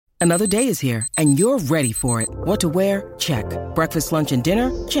Another day is here, and you're ready for it. What to wear? Check. Breakfast, lunch, and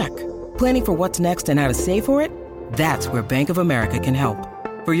dinner? Check. Planning for what's next and how to save for it? That's where Bank of America can help.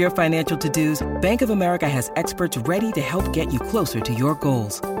 For your financial to-dos, Bank of America has experts ready to help get you closer to your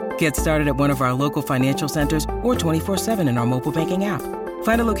goals. Get started at one of our local financial centers or 24/7 in our mobile banking app.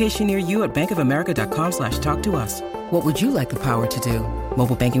 Find a location near you at bankofamerica.com/talktous. What would you like the power to do?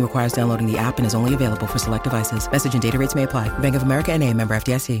 Mobile banking requires downloading the app and is only available for select devices. Message and data rates may apply. Bank of America N.A., member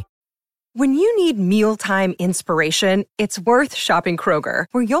FDIC. When you need mealtime inspiration, it's worth shopping Kroger,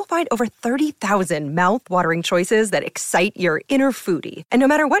 where you'll find over 30,000 mouth-watering choices that excite your inner foodie. And no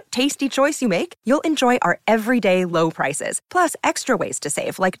matter what tasty choice you make, you'll enjoy our everyday low prices, plus extra ways to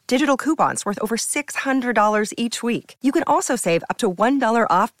save, like digital coupons worth over $600 each week. You can also save up to $1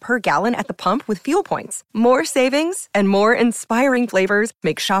 off per gallon at the pump with fuel points. More savings and more inspiring flavors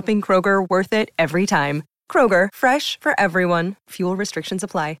make shopping Kroger worth it every time. Kroger, fresh for everyone. Fuel restrictions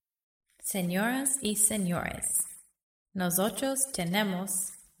apply. Señoras y señores, nosotros tenemos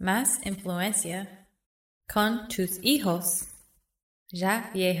más influencia con tus hijos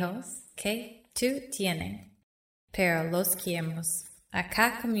ya viejos que tú tienes, pero los queremos.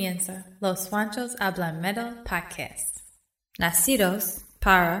 Acá comienza Los Juanchos Hablan Metal Podcast. Nacidos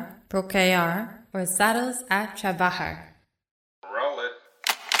para procrear, forzados a trabajar. Roll it.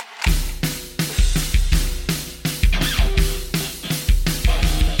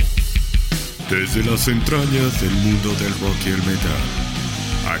 Desde las entrañas del mundo del rock y el metal,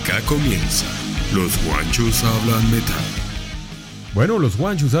 acá comienza Los Juanchos Hablan Metal. Bueno, Los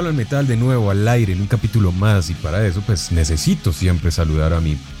Juanchos Hablan Metal de nuevo al aire en un capítulo más, y para eso pues necesito siempre saludar a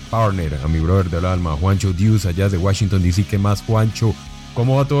mi partner, a mi brother del alma, Juancho Dius, allá de Washington DC. ¿Qué más, Juancho?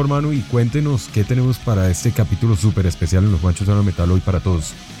 ¿Cómo va todo, hermano? Y cuéntenos qué tenemos para este capítulo súper especial en Los Juanchos Hablan Metal hoy para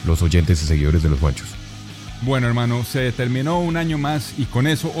todos los oyentes y seguidores de Los Juanchos. Bueno, hermano, se terminó un año más y con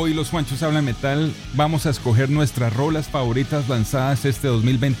eso hoy Los Juanchos Hablan Metal vamos a escoger nuestras rolas favoritas lanzadas este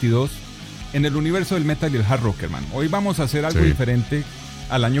 2022 en el universo del metal y el hard rock, hermano. Hoy vamos a hacer algo diferente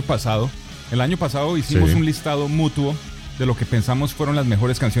al año pasado. El año pasado hicimos un listado mutuo de lo que pensamos fueron las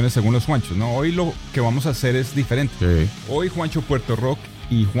mejores canciones según los Juanchos, ¿no? Hoy lo que vamos a hacer es diferente. Hoy Juancho Puerto Rock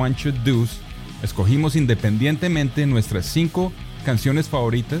y Juancho Deuce escogimos independientemente nuestras 5 canciones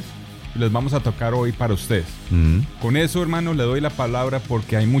favoritas y les vamos a tocar hoy para ustedes. Con eso, hermano, le doy la palabra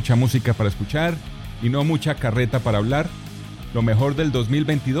porque hay mucha música para escuchar y no mucha carreta para hablar. Lo mejor del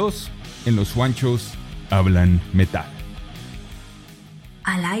 2022 en Los Juanchos Hablan Metal.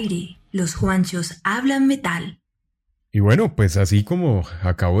 Al aire, Los Juanchos Hablan Metal. Y bueno, pues así como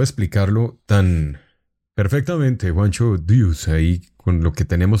acabo de explicarlo tan perfectamente, Juancho Dius, ahí con lo que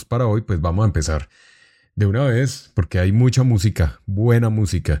tenemos para hoy, pues vamos a empezar de una vez, porque hay mucha música, buena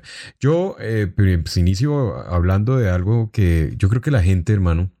música. Yo pues inicio hablando de algo que yo creo que la gente,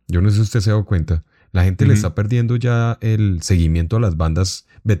 hermano, yo no sé si usted se ha dado cuenta, la gente le está perdiendo ya el seguimiento a las bandas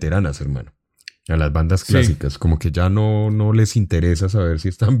veteranas, hermano. A las bandas clásicas, como que ya no les interesa saber si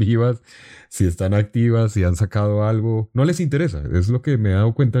están vivas, si están activas, si han sacado algo. No les interesa, es lo que me he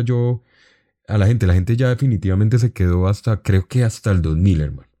dado cuenta yo a la gente. La gente ya definitivamente se quedó creo que hasta el 2000,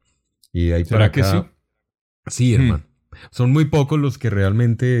 hermano. Y de ahí para acá... ¿Será que sí? Sí, hermano. Son muy pocos los que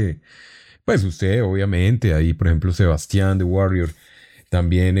realmente... Pues usted, obviamente, ahí por ejemplo Sebastián de Warrior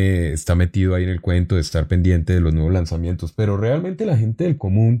también está metido ahí en el cuento de estar pendiente de los nuevos lanzamientos, pero realmente la gente del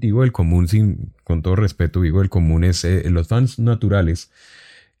común, digo del común con todo respeto, digo del común es los fans naturales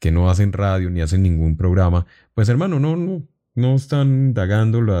que no hacen radio ni hacen ningún programa, pues hermano, no están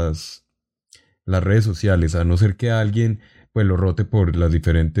indagando las redes sociales, a no ser que alguien pues lo rote por las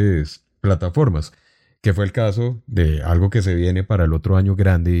diferentes plataformas, que fue el caso de algo que se viene para el otro año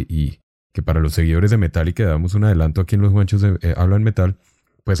grande y que para los seguidores de metal y que damos un adelanto aquí en Los Juanchos Hablan Metal,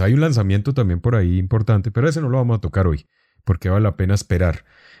 pues hay un lanzamiento también por ahí importante, pero ese no lo vamos a tocar hoy, porque vale la pena esperar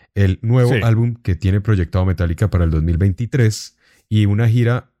el nuevo álbum que tiene proyectado Metallica para el 2023 y una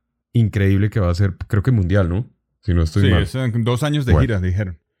gira increíble que va a ser, creo que mundial, ¿no? Si no estoy mal. Sí, 2 años de gira,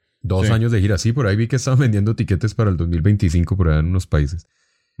 dijeron. 2 años de gira, sí, por ahí vi que estaban vendiendo tiquetes para el 2025 por allá en unos países.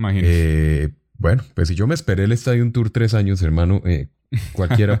 Imagínese. Bueno, pues si yo me esperé el Stadium Tour 3 años, hermano,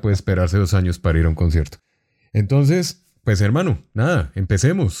 cualquiera puede esperarse 2 años para ir a un concierto. Entonces, pues hermano, nada,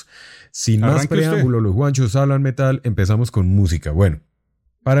 empecemos. Sin más preámbulo, Los Juanchos Hablan Metal, empezamos con música. Bueno,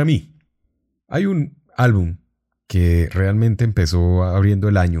 para mí, hay un álbum que realmente empezó abriendo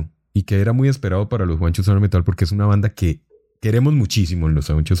el año y que era muy esperado para Los Juanchos Hablan Metal porque es una banda que queremos muchísimo en Los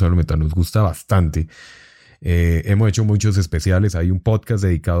Juanchos Hablan Metal, nos gusta bastante. Hemos hecho muchos especiales, hay un podcast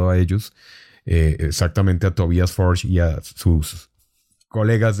dedicado a ellos, exactamente a Tobias Forge y a sus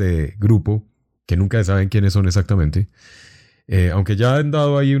colegas de grupo, que nunca saben quiénes son exactamente. Aunque ya han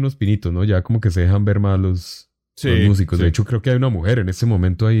dado ahí unos pinitos, ¿no? Ya como que se dejan ver más los músicos. Sí. De hecho, creo que hay una mujer en este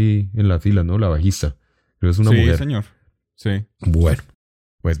momento ahí en la fila, ¿no? La bajista. Creo que es una mujer. Sí, señor. Sí. Bueno,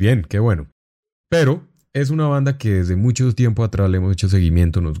 pues bien, qué bueno. Pero es una banda que desde mucho tiempo atrás le hemos hecho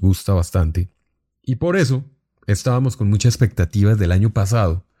seguimiento, nos gusta bastante. Y por eso estábamos con muchas expectativas del año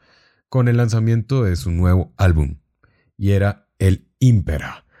pasado con el lanzamiento de su nuevo álbum. Y era el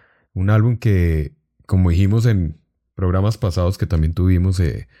Impera. Un álbum que, como dijimos en programas pasados que también tuvimos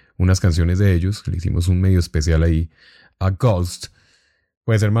unas canciones de ellos, le hicimos un medio especial ahí a Ghost.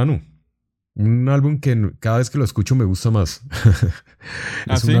 Pues hermano, un álbum que cada vez que lo escucho me gusta más.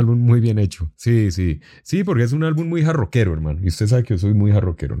 Es un álbum muy bien hecho. Sí, porque es un álbum muy jarroquero, hermano. Y usted sabe que yo soy muy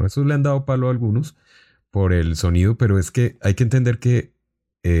jarroquero, ¿no? Eso le han dado palo a algunos por el sonido, pero es que hay que entender que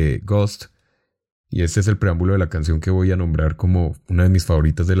Ghost, y este es el preámbulo de la canción que voy a nombrar como una de mis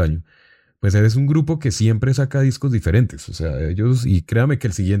favoritas del año, pues es un grupo que siempre saca discos diferentes. O sea, ellos, y créame que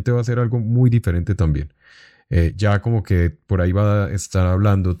el siguiente va a ser algo muy diferente también. Ya como que por ahí va a estar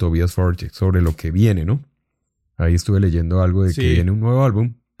hablando Tobias Forge sobre lo que viene, ¿no? Ahí estuve leyendo algo de que viene un nuevo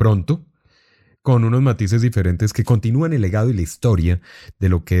álbum pronto, con unos matices diferentes que continúan el legado y la historia de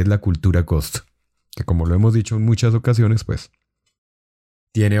lo que es la cultura Ghost, que como lo hemos dicho en muchas ocasiones, pues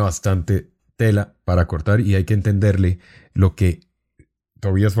tiene bastante tela para cortar y hay que entenderle lo que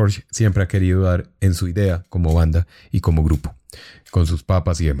Tobias Forge siempre ha querido dar en su idea como banda y como grupo, con sus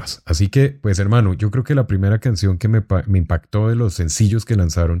papas y demás. Así que, pues hermano, yo creo que la primera canción que me impactó de los sencillos que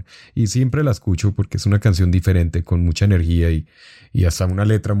lanzaron, y siempre la escucho porque es una canción diferente, con mucha energía y hasta una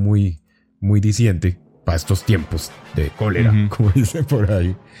letra muy, muy diciente para estos tiempos de cólera, como dicen por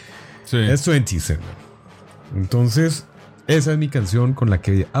ahí. Sí. Es 20s, hermano. Entonces, esa es mi canción con la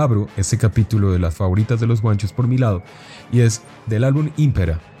que abro este capítulo de las favoritas de los Juanchos por mi lado, y es del álbum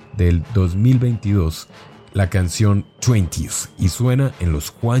Impera del 2022, la canción 20s, y suena en Los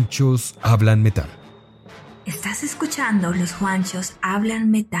Juanchos Hablan Metal. Estás escuchando Los Juanchos Hablan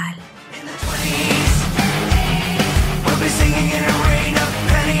Metal.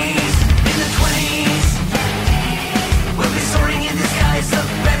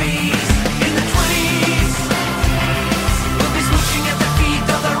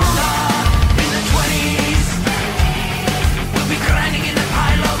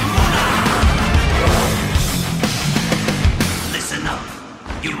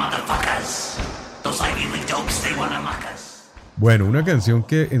 Bueno, una canción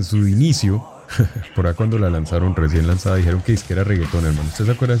que en su inicio, por ahí cuando la lanzaron recién lanzada, dijeron que era reggaetón, hermano. ¿Usted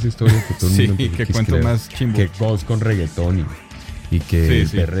se acuerda de esa historia? Que todo el mundo que cuento más chimbo. Que Ghost con reggaetón y que el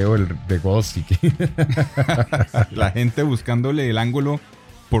perreo de Ghost y que... La gente buscándole el ángulo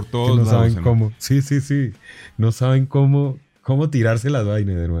por todos que no lados. Saben cómo. Sí. No saben cómo tirarse las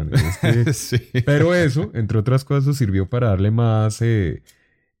vainas, hermano. Es que, pero eso, entre otras cosas, sirvió para darle más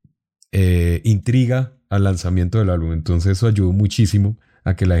intriga al lanzamiento del álbum. Entonces eso ayudó muchísimo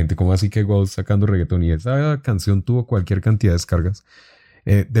a que la gente, como así que Ghost sacando reggaetón, y esa canción tuvo cualquier cantidad de descargas.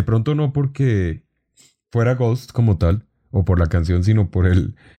 De pronto no porque fuera Ghost como tal, o por la canción,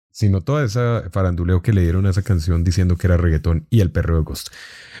 sino toda esa faranduleo que le dieron a esa canción diciendo que era reggaetón y el perreo de Ghost.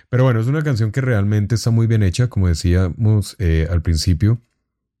 Pero bueno, es una canción que realmente está muy bien hecha, como decíamos al principio.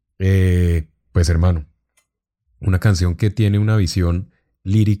 Pues hermano, una canción que tiene una visión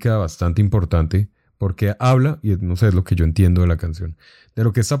lírica bastante importante, porque habla, y no sé, es lo que yo entiendo de la canción, de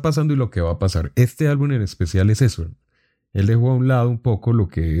lo que está pasando y lo que va a pasar. Este álbum en especial es eso. Él dejó a un lado un poco lo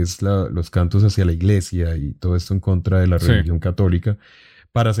que es los cantos hacia la iglesia y todo esto en contra de la religión católica,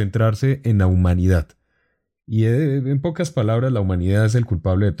 para centrarse en la humanidad. Y en pocas palabras, la humanidad es el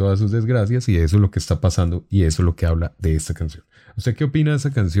culpable de todas sus desgracias, y eso es lo que está pasando, y eso es lo que habla de esta canción. ¿Usted qué opina de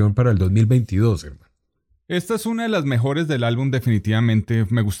esa canción para el 2022, hermano? Esta es una de las mejores del álbum, definitivamente.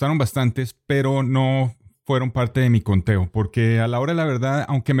 Me gustaron bastantes, pero no fueron parte de mi conteo, porque a la hora de la verdad,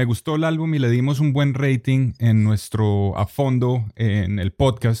 aunque me gustó el álbum y le dimos un buen rating en nuestro a fondo en el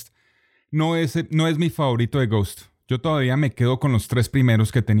podcast, no es mi favorito de Ghost. Yo todavía me quedo con los 3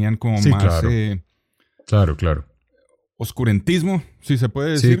 primeros que tenían como más... Claro. Oscurantismo, si se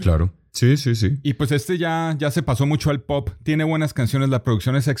puede decir. Sí, claro. Sí. Y pues este ya se pasó mucho al pop. Tiene buenas canciones, la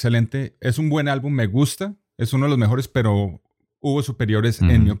producción es excelente. Es un buen álbum, me gusta. Es uno de los mejores, pero hubo superiores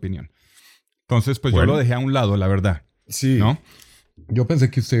en mi opinión. Entonces, pues yo lo dejé a un lado, la verdad. Sí. ¿No? Yo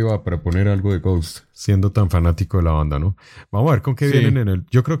pensé que usted iba a proponer algo de Ghost, siendo tan fanático de la banda, ¿no? Vamos a ver con qué vienen en el...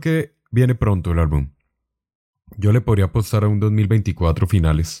 Yo creo que viene pronto el álbum. Yo le podría apostar a un 2024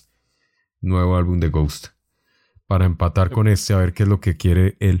 finales. Nuevo álbum de Ghost. Para empatar con a ver qué es lo que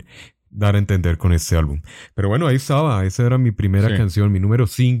quiere el dar a entender con este álbum. Pero bueno, ahí estaba. Esa era mi primera canción, mi número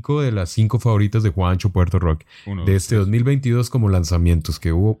 5 de las 5 favoritas de Juancho Puerto Rock. De este 2022 como lanzamientos,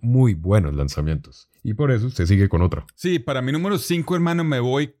 que hubo muy buenos lanzamientos. Y por eso usted sigue con otra. Sí, para mi número 5, hermano, me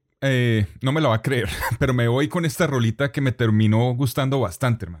voy... no me la va a creer, pero me voy con esta rolita que me terminó gustando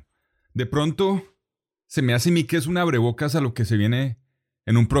bastante, hermano. De pronto, se me hace a mí que es un abrebocas a lo que se viene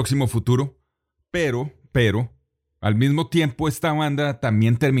en un próximo futuro. Pero... al mismo tiempo, esta banda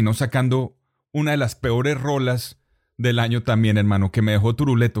también terminó sacando una de las peores rolas del año también, hermano, que me dejó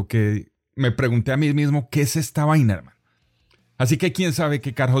turuleto, que me pregunté a mí mismo, ¿qué es esta vaina, hermano? Así que quién sabe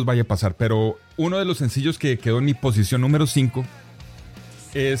qué carajos vaya a pasar, pero uno de los sencillos que quedó en mi posición número 5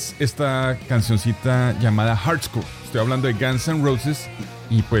 es esta cancioncita llamada Heart School. Estoy hablando de Guns N' Roses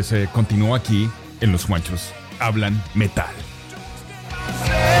y pues continúo aquí en Los Juanchos Hablan Metal.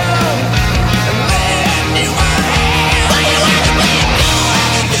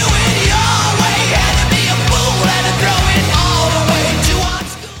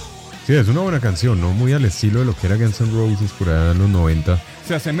 Sí, es una buena canción, ¿no? Muy al estilo de lo que era Guns N' Roses por allá en los 90.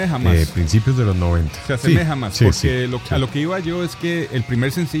 Se asemeja más. Principios de los 90. Se asemeja más, porque a lo que iba yo es que el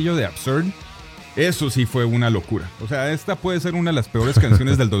primer sencillo de Absurd, eso sí fue una locura. O sea, esta puede ser una de las peores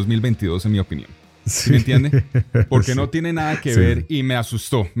canciones del 2022, en mi opinión. ¿Me entiende? Porque no tiene nada que ver y me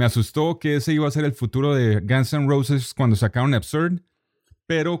asustó. Me asustó que ese iba a ser el futuro de Guns N' Roses cuando sacaron Absurd,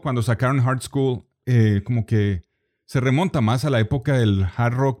 pero cuando sacaron Heart School, como que se remonta más a la época del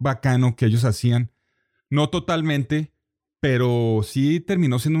hard rock bacano que ellos hacían. No totalmente, pero sí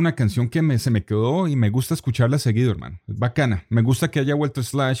terminó siendo una canción que se me quedó y me gusta escucharla seguido, hermano. Es bacana. Me gusta que haya vuelto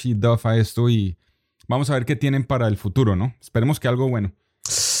Slash y Duff a esto y vamos a ver qué tienen para el futuro, ¿no? Esperemos que algo bueno.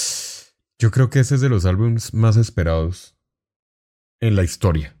 Yo creo que ese es de los álbumes más esperados en la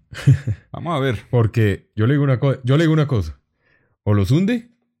historia. Vamos a ver. Porque yo le digo una cosa. O los hunde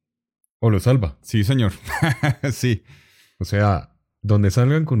o los salva. Sí, señor. Sí. O sea, donde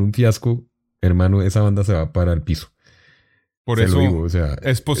salgan con un fiasco, hermano, esa banda se va para el piso. Por eso lo digo, o sea,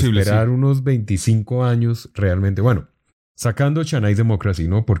 es posible. Esperar unos 25 años realmente. Bueno, sacando Chinese Democracy,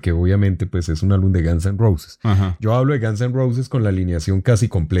 ¿no? Porque obviamente pues es un álbum de Guns N' Roses. Ajá. Yo hablo de Guns N' Roses con la alineación casi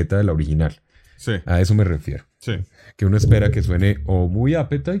completa de la original. Sí. A eso me refiero. Sí. Que uno espera que suene o muy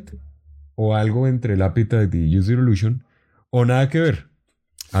Appetite o algo entre el Appetite y Use Your Illusion o nada que ver.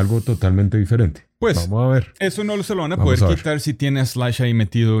 Algo totalmente diferente. Pues, vamos a ver. Eso no se lo van a poder quitar si tiene a Slash ahí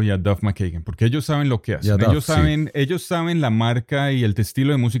metido y a Duff McKagan, porque ellos saben lo que hacen. Ellos saben la marca y el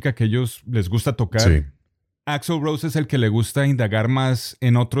estilo de música que ellos les gusta tocar. Sí. Axl Rose es el que le gusta indagar más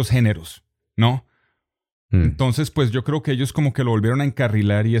en otros géneros, ¿no? Entonces, pues yo creo que ellos como que lo volvieron a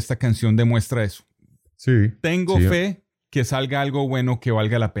encarrilar y esta canción demuestra eso. Sí. Tengo fe que salga algo bueno que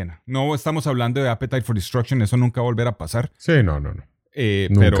valga la pena. No estamos hablando de Appetite for Destruction, eso nunca va a volver a pasar. Sí, no. Nunca,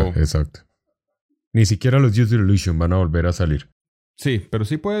 pero exacto. Ni siquiera los Use Your Illusion van a volver a salir. Sí, pero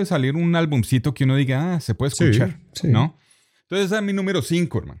sí puede salir un albumcito que uno diga, se puede escuchar, ¿no? Entonces ese es mi número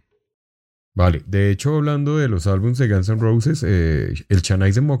 5, hermano. Vale, de hecho, hablando de los álbumes de Guns N' Roses, el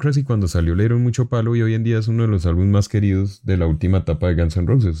Chinese Democracy cuando salió le dieron mucho palo y hoy en día es uno de los álbumes más queridos de la última etapa de Guns N'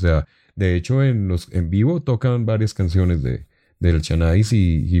 Roses. O sea, de hecho, en vivo tocan varias canciones del Chinese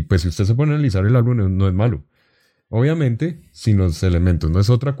y pues si usted se pone a analizar el álbum no es malo. Obviamente, sin los elementos, no es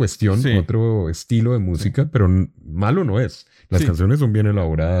otra cuestión, otro estilo de música, pero malo no es. Las canciones son bien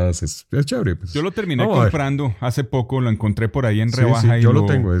elaboradas, es chévere. Pues. Yo lo terminé comprando hace poco, lo encontré por ahí en rebaja. Yo lo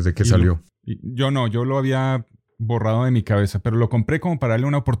tengo desde que salió. Yo lo había borrado de mi cabeza, pero lo compré como para darle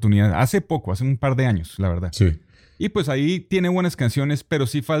una oportunidad. Hace poco, hace un par de años, la verdad. Sí. Y pues ahí tiene buenas canciones, pero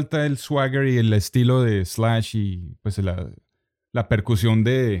sí falta el swagger y el estilo de Slash y pues la percusión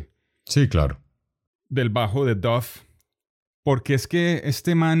de... Sí, claro. Del bajo de Duff, porque es que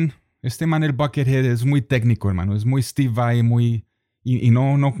este man el Buckethead es muy técnico, hermano, es muy Steve Vai, muy y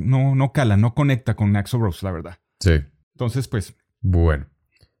no cala, no conecta con Axl Rose, la verdad. Sí. Entonces, pues, bueno.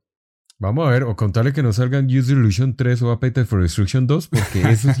 Vamos a ver, o contarle que no salgan Use Illusion 3 o Appetite for Destruction 2, porque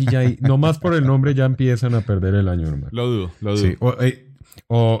eso sí ya hay, nomás por el nombre ya empiezan a perder el año, hermano. Lo dudo. Sí.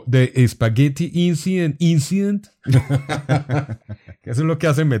 O The Spaghetti Incident. Eso es lo que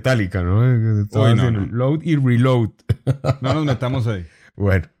hace Metallica, ¿no? No. Load y reload. No nos metamos ahí.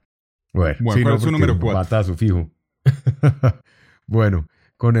 Bueno. Sí, ¿cuál es su número 4? Batazo fijo. Bueno,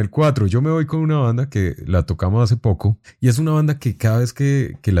 con el 4 yo me voy con una banda que la tocamos hace poco. Y es una banda que cada vez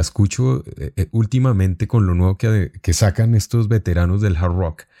que la escucho últimamente con lo nuevo que sacan estos veteranos del hard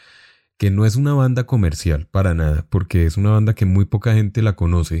rock, que no es una banda comercial para nada, porque es una banda que muy poca gente la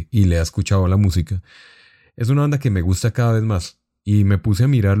conoce y le ha escuchado la música. Es una banda que me gusta cada vez más. y me puse a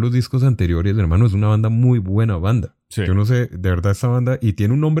mirar los discos anteriores, hermano, es una banda muy buena banda. Sí. Yo no sé, de verdad esta banda, y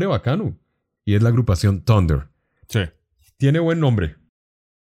tiene un nombre bacano, y es la agrupación Thunder. Sí. Tiene buen nombre,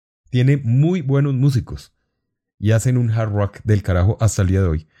 tiene muy buenos músicos, y hacen un hard rock del carajo hasta el día de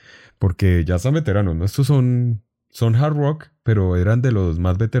hoy, porque ya están veteranos, ¿no? Estos son hard rock, pero eran de los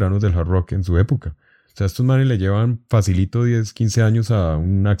más veteranos del hard rock en su época. O sea, estos manes le llevan facilito 10, 15 años a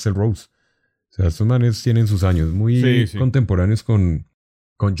un Axl Rose. O sea, estos manes tienen sus años muy contemporáneos con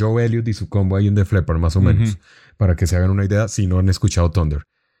Joe Elliott y su combo ahí en The Flipper, más o menos, para que se hagan una idea si no han escuchado Thunder.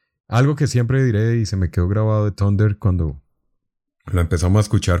 Algo que siempre diré y se me quedó grabado de Thunder cuando lo empezamos a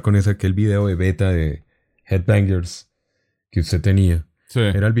escuchar con aquel video de beta de Headbangers que usted tenía. Sí.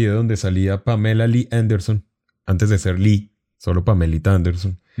 Era el video donde salía Pamela Lee Anderson, antes de ser Lee, solo Pamelita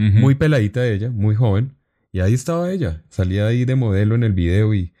Anderson. Muy peladita ella, muy joven. Y ahí estaba ella, salía ahí de modelo en el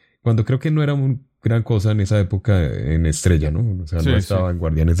video y cuando creo que no era una gran cosa en esa época en Estrella, ¿no? O sea, no estaba en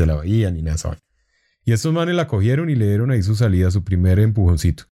Guardianes de la Bahía ni nada de eso. Y estos manes la cogieron y le dieron ahí su salida, su primer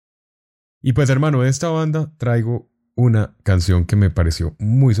empujoncito. Y pues, hermano, de esta banda traigo una canción que me pareció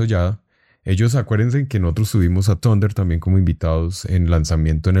muy sollada. Ellos, acuérdense que nosotros subimos a Thunder también como invitados en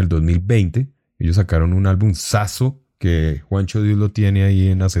lanzamiento en el 2020. Ellos sacaron un álbum sazo que Juancho Dios lo tiene ahí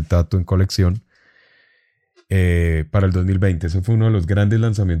en acetato, en colección. Para el 2020, eso fue uno de los grandes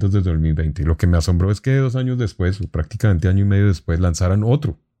lanzamientos del 2020. Y lo que me asombró es que 2 años después, o prácticamente año y medio después, lanzaran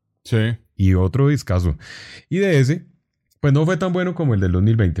otro. Sí. Y otro discazo. Y de ese, pues no fue tan bueno como el del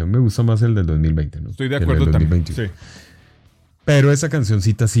 2020. A mí me gusta más el del 2020, ¿no? Estoy de acuerdo también. Sí. Pero esa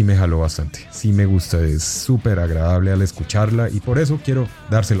cancioncita sí me jaló bastante. Sí me gusta, es súper agradable al escucharla. Y por eso quiero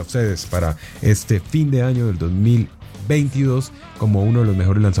dársela a ustedes para este fin de año del 2022 como uno de los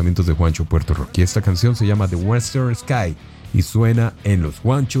mejores lanzamientos de Juancho Puerto Rock. Y esta canción se llama The Western Sky y suena en Los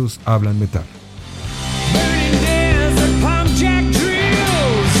Juanchos Hablan Metal.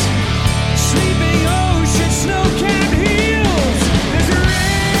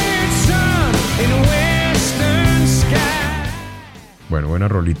 Bueno, buena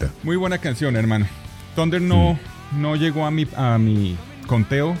rolita. Muy buena canción, hermano. Thunder no llegó a mi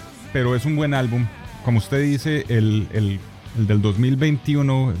conteo, pero es un buen álbum. Como usted dice, el del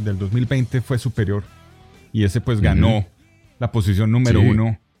 2021, del 2020 fue superior. Y ese pues ganó la posición número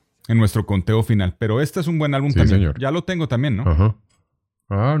 1 en nuestro conteo final. Pero este es un buen álbum también. Señor. Ya lo tengo también, ¿no? Ajá.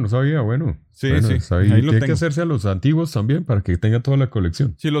 Ah, no sabía, bueno. Sí. Ahí tiene que hacerse a los antiguos también para que tenga toda la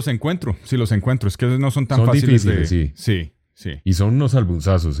colección. Sí los encuentro. Es que no son tan fáciles difíciles, Sí. Y son unos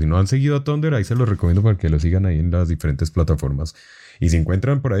albumsazos. Si no han seguido a Thunder, ahí se los recomiendo para que lo sigan ahí en las diferentes plataformas. Y si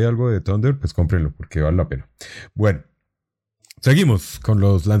encuentran por ahí algo de Thunder, pues cómprenlo porque vale la pena. Bueno, seguimos con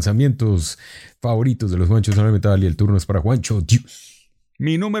los lanzamientos favoritos de los Juanchos Hablan Metal y el turno es para Juancho Dios.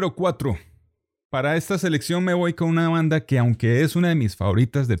 Mi número 4. Para esta selección me voy con una banda que, aunque es una de mis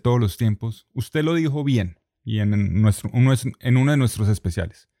favoritas de todos los tiempos, usted lo dijo bien y en uno de nuestros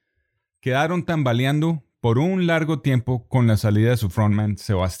especiales. Quedaron tambaleando por un largo tiempo con la salida de su frontman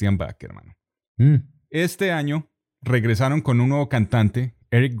Sebastian Bach, hermano. Este año regresaron con un nuevo cantante,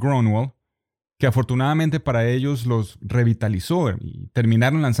 Eric Gronwall, que afortunadamente para ellos los revitalizó y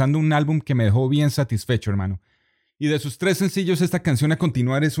terminaron lanzando un álbum que me dejó bien satisfecho, hermano. Y de sus 3 sencillos, esta canción a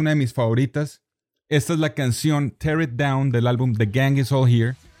continuar es una de mis favoritas. Esta es la canción Tear It Down del álbum The Gang Is All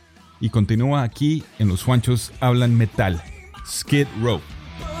Here y continúa aquí en Los Juanchos Hablan Metal, Skid Row.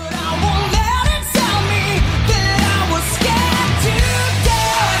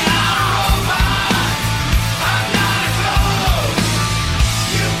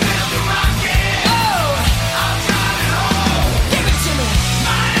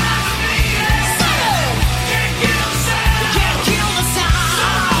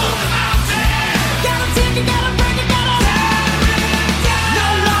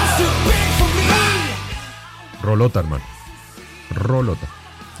 Rolota, hermano. Rolota.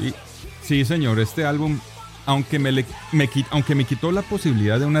 Sí, señor. Este álbum, aunque me quitó la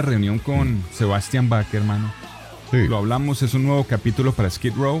posibilidad de una reunión con Sebastian Bach, hermano. Sí. Lo hablamos, es un nuevo capítulo para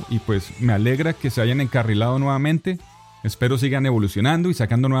Skid Row y pues me alegra que se hayan encarrilado nuevamente. Espero sigan evolucionando y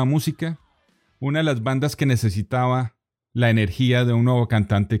sacando nueva música. Una de las bandas que necesitaba la energía de un nuevo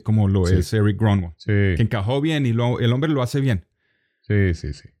cantante como lo es Eric Gronwall. Sí. Que encajó bien y el hombre lo hace bien. Sí.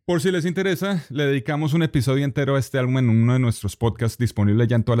 Por si les interesa, le dedicamos un episodio entero a este álbum en uno de nuestros podcasts disponible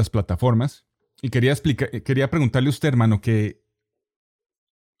ya en todas las plataformas. Y quería preguntarle a usted, hermano,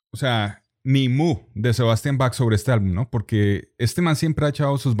 ni mu de Sebastian Bach sobre este álbum, ¿no? Porque este man siempre ha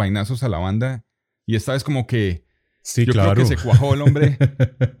echado sus vainazos a la banda y esta vez como que creo que se cuajó el hombre,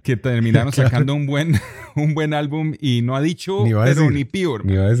 que terminaron sacando un buen álbum y no ha dicho, ni pío,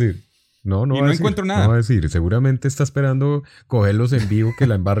 hermano. Ni va a decir. No y no decir, encuentro nada. No va a decir, seguramente está esperando cogerlos en vivo, que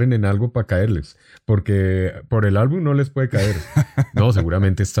la embarren en algo para caerles, porque por el álbum no les puede caer. No,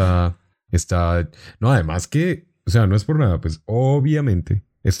 seguramente está, no, además que, o sea, no es por nada, pues obviamente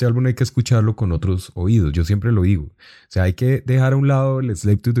este álbum hay que escucharlo con otros oídos, yo siempre lo digo. O sea, hay que dejar a un lado el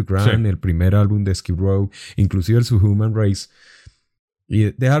Slave to the Ground, el primer álbum de Skid Row, inclusive el Subhuman Race,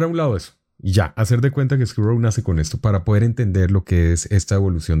 y dejar a un lado eso. Y ya, hacer de cuenta que Skid Row nace con esto para poder entender lo que es esta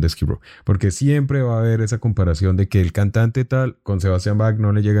evolución de Skid Row. Porque siempre va a haber esa comparación de que el cantante tal con Sebastian Bach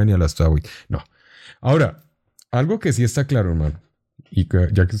no le llega ni a las Starway. No. Ahora, algo que sí está claro, hermano, y que,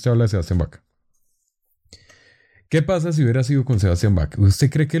 ya que usted habla de Sebastian Bach, ¿qué pasa si hubiera sido con Sebastian Bach? ¿Usted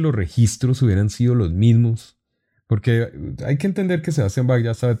cree que los registros hubieran sido los mismos? Porque hay que entender que Sebastian Bach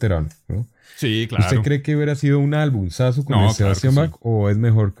ya está veterano, ¿no? Sí, claro. ¿Usted cree que hubiera sido un albunzazo con el Sebastian Bach o es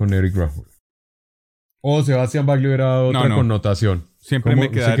mejor con Eric Rahul? ¿O Sebastian Bach le hubiera dado otra connotación? Siempre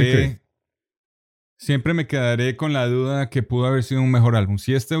me quedaré con la duda que pudo haber sido un mejor álbum.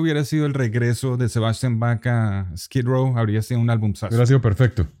 Si este hubiera sido el regreso de Sebastian Bach a Skid Row, habría sido un albumzazo. Hubiera sido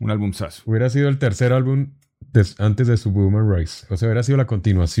perfecto. Un albumzazo. Hubiera sido el tercer álbum antes de Subhuman Race. O sea, hubiera sido la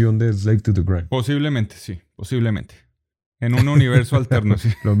continuación de Slave to the Grind. Posiblemente, sí. Posiblemente. En un universo alterno, sí.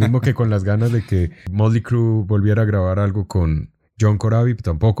 Lo mismo que con las ganas de que Motley Crue volviera a grabar algo con John Corabi,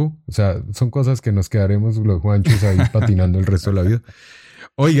 tampoco. O sea, son cosas que nos quedaremos los Juanchos ahí patinando el resto de la vida.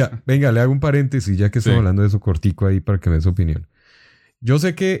 Oiga, venga, le hago un paréntesis ya que estamos hablando de eso cortico ahí para que me dé su opinión. Yo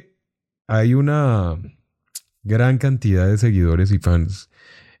sé que hay una gran cantidad de seguidores y fans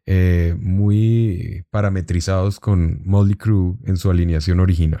muy parametrizados con Motley Crue en su alineación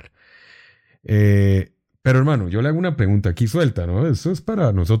original. Pero hermano, yo le hago una pregunta aquí suelta, ¿no? Esto es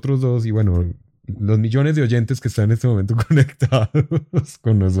para nosotros dos y bueno, los millones de oyentes que están en este momento conectados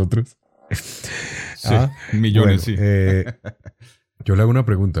con nosotros. Sí, millones, bueno, sí. Yo le hago una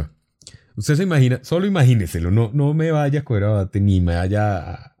pregunta. Usted se imagina, solo imagíneselo, no me vaya a coger a bate ni me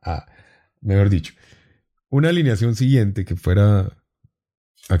vaya mejor dicho, una alineación siguiente que fuera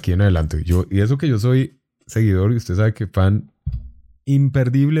aquí en adelante. Y eso que yo soy seguidor y usted sabe que fan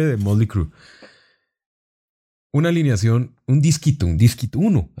imperdible de Motley Crue. Una alineación, un disquito,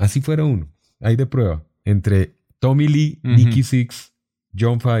 uno, así fuera uno, ahí de prueba, entre Tommy Lee, Nicky Sixx,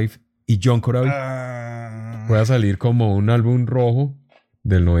 John Five y John Corabi. Pueda salir como un álbum rojo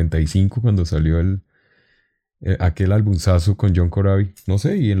del 95 cuando salió aquel albunzazo con John Corabi. No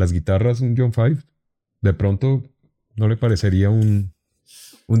sé, y en las guitarras un John Five. De pronto, ¿no le parecería un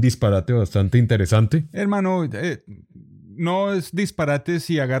disparate bastante interesante? Hermano, no es disparate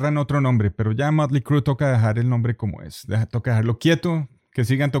si agarran otro nombre, pero ya Motley Crue toca dejar el nombre como es. Toca dejarlo quieto, que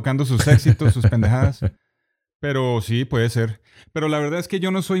sigan tocando sus éxitos, sus pendejadas. Pero sí, puede ser. Pero la verdad es que yo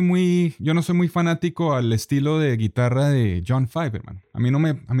no soy muy fanático al estilo de guitarra de John Five, hermano. A mí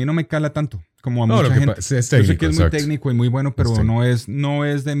no me cala tanto como a mucha gente. Es técnico, yo sé que es muy técnico y muy bueno, pero no es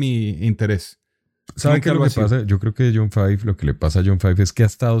de mi interés. ¿Sabe qué es lo que pasa? Yo creo que John Five, lo que le pasa a John Five es que ha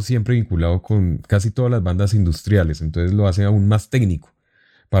estado siempre vinculado con casi todas las bandas industriales, entonces lo hace aún más técnico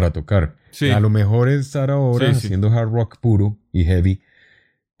para tocar. Sí. A lo mejor estar ahora haciendo hard rock puro y heavy,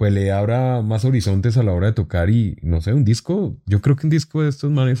 pues le abra más horizontes a la hora de tocar y, no sé, yo creo que un disco de estos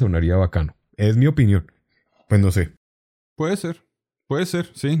manes sonaría bacano. Es mi opinión. Pues no sé. Puede ser,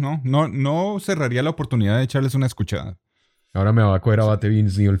 sí, no cerraría la oportunidad de echarles una escuchada. Ahora me va a coger a bate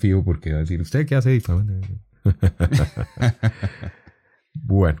Vince Neil fijo porque va a decir, ¿usted qué hace?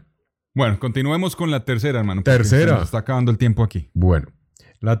 Bueno, continuemos con la tercera, hermano. Tercera. Se nos está acabando el tiempo aquí. Bueno,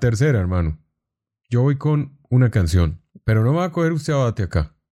 la tercera, hermano. Yo voy con una canción, pero no me va a coger usted a bate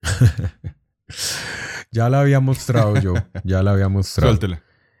acá. Ya la había mostrado yo. Suéltela.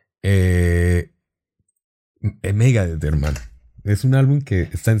 Megadeth, hermano. Es un álbum que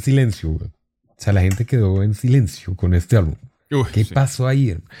está en silencio, güey. O sea, la gente quedó en silencio con este álbum. ¿Qué pasó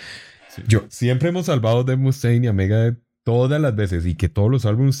ahí, hermano? Sí. Siempre hemos salvado de Mustaine y a Megadeth todas las veces y que todos los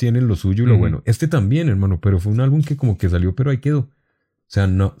álbumes tienen lo suyo y lo bueno. Este también, hermano, pero fue un álbum que como que salió, pero ahí quedó. O sea,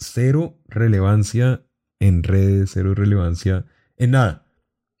 no, cero relevancia en redes, cero relevancia en nada.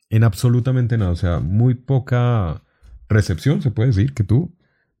 En absolutamente nada. O sea, muy poca recepción, se puede decir, que tuvo.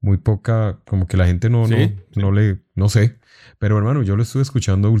 Muy poca, como que la gente no sé. Pero hermano, yo lo estuve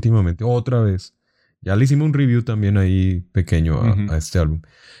escuchando últimamente otra vez. Ya le hicimos un review también ahí pequeño a este álbum.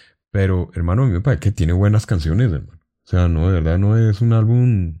 Pero hermano, a mí me parece que tiene buenas canciones, hermano. O sea, no, de verdad no es un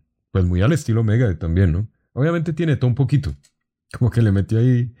álbum pues muy al estilo Megadeth también, ¿no? Obviamente tiene todo un poquito. Como que le metió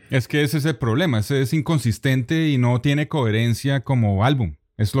ahí. Es que ese es el problema. Ese es inconsistente y no tiene coherencia como álbum.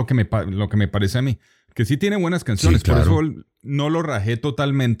 Es lo que me parece a mí. Que sí tiene buenas canciones, sí, claro. Por eso no lo rajé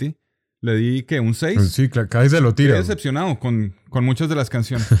totalmente. Le di que un 6. Sí, casi se lo tira. Estoy decepcionado con muchas de las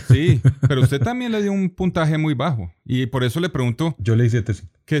canciones. Sí, pero usted también le dio un puntaje muy bajo. Y por eso le pregunto... Yo le di 7.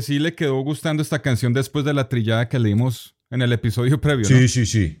 Que sí le quedó gustando esta canción después de la trillada que le dimos en el episodio previo, ¿no?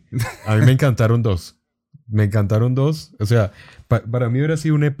 Sí. A mí me encantaron 2. Me encantaron 2. O sea, para mí hubiera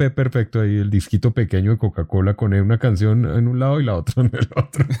sido un EP perfecto ahí, el disquito pequeño de Coca-Cola con una canción en un lado y la otra en el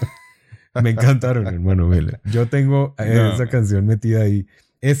otro. Me encantaron, hermano. Yo tengo esa canción metida ahí.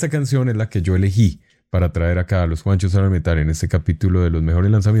 Esta canción es la que yo elegí para traer acá a los Juanchos a la Metal en este capítulo de los mejores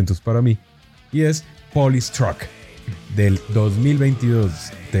lanzamientos para mí. Y es Police Truck, del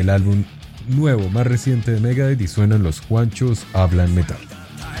 2022, del álbum nuevo, más reciente de Megadeth, y suenan los Juanchos Hablan Metal.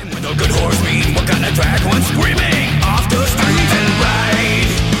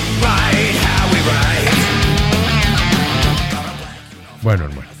 Bueno,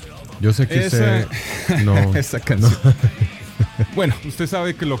 hermano, yo sé que usted no... Esa canción. No. Bueno, usted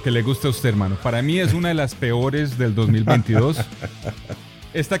sabe que lo que le gusta a usted, hermano. Para mí es una de las peores del 2022.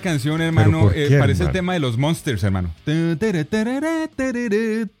 Esta canción, hermano, parece hermano? El tema de los Monsters, hermano.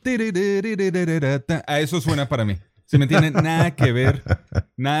 A eso suena para mí. ¿Se me entiende? Nada que ver.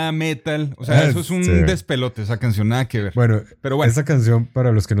 Nada metal. O sea, eso es un despelote, esa canción. Nada que ver. Bueno, pero bueno. Esta canción,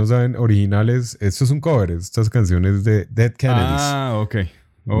 para los que no saben, originales, esto es un cover. Estas canciones de Dead Kennedys. Ah, ok.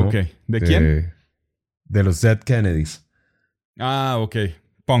 Ok. ¿No? ¿De quién? De los Dead Kennedys. Ah, ok.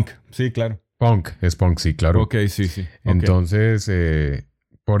 Punk. Sí, claro. Es punk, sí, claro. Ok, sí. Okay. Entonces,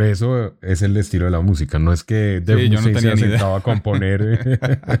 por eso es el estilo de la música. No es que Dave Mustaine se sentaba a componer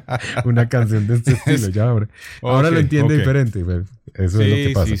una canción de este estilo. Ya ahora lo entiende diferente. Eso es lo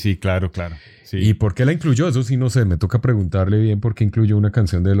que pasa. Sí, claro. Sí. ¿Y por qué la incluyó? Eso sí, no sé. Me toca preguntarle bien por qué incluyó una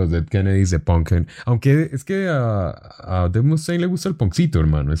canción de los Dead Kennedys de punk. Aunque es que a Dave Mustaine le gusta el punkcito,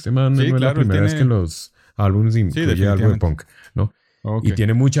 hermano. Este man no es la primera vez que en los álbumes incluye algo de punk, ¿no? Okay. Y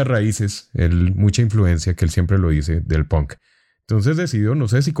tiene muchas raíces, mucha influencia, que él siempre lo dice, del punk. Entonces decidió, no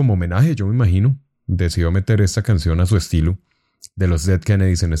sé si como homenaje, yo me imagino, decidió meter esta canción a su estilo de los Dead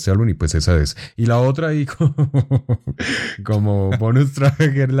Kennedys en este álbum, y pues esa es. Y la otra ahí como bonus track,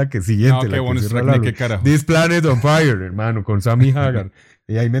 que es la que siguiente. No, qué bonus track, ni qué carajo. This Planet on Fire, hermano, con Sammy Hagar.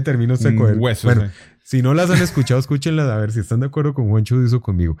 Y ahí me termino este cover. Bueno, si no las han escuchado, escúchenlas a ver si están de acuerdo con Juancho o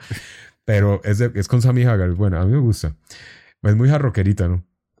conmigo. Pero es con Sammy Hagar. Bueno, a mí me gusta. Es muy jarroquerita, ¿no?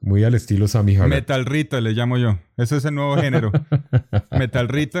 Muy al estilo Sammy Hagar. Metal Rita le llamo yo. Ese es el nuevo género. Metal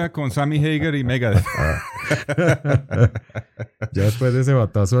Rita con Sammy Hagar y Megadeth. Ya después de ese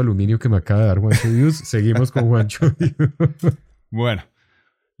batazo de aluminio que me acaba de dar Juancho Dios, seguimos con Juancho Dios. Bueno,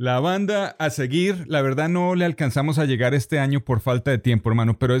 la banda a seguir, la verdad no le alcanzamos a llegar este año por falta de tiempo,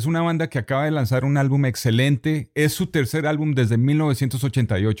 hermano, pero es una banda que acaba de lanzar un álbum excelente. Es su tercer álbum desde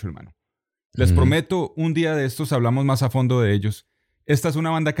 1988, hermano. Les prometo, un día de estos hablamos más a fondo de ellos. Esta es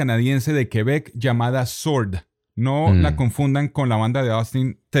una banda canadiense de Quebec llamada Sword. No la confundan con la banda de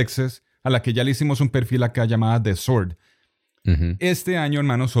Austin, Texas, a la que ya le hicimos un perfil acá llamada The Sword. Este año,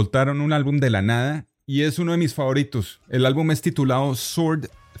 hermano, soltaron un álbum de la nada y es uno de mis favoritos. El álbum es titulado Sword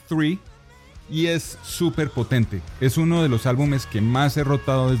 3 y es súper potente. Es uno de los álbumes que más he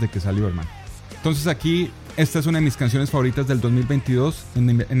rotado desde que salió, hermano. Entonces aquí, esta es una de mis canciones favoritas del 2022.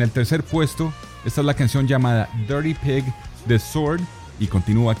 En el tercer puesto, esta es la canción llamada Dirty Pig de Sword. Y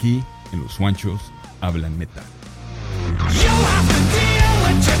continúa aquí en Los Juanchos Hablan Metal.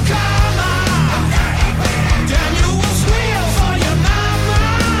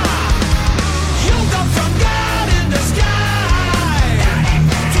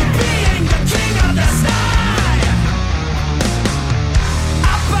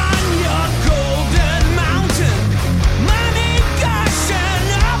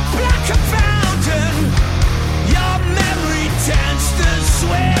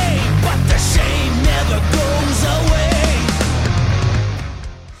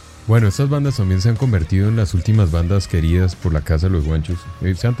 Bueno, estas bandas también se han convertido en las últimas bandas queridas por la casa de los Juanchos.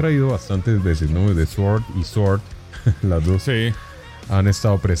 Se han traído bastantes veces, ¿no? The Sword y Sword, las dos han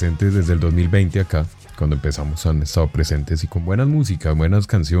estado presentes desde el 2020 acá. Cuando empezamos han estado presentes y con buenas músicas, buenas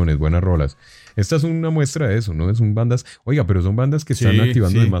canciones, buenas rolas. Esta es una muestra de eso, ¿no? Son bandas, oiga, pero son bandas que están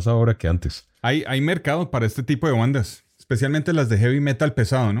activando más ahora que antes. Hay mercado para este tipo de bandas, especialmente las de heavy metal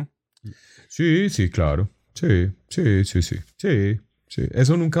pesado, ¿no? Sí, claro. Sí.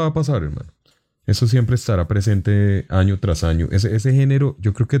 Eso nunca va a pasar, hermano. Eso siempre estará presente año tras año. Ese género,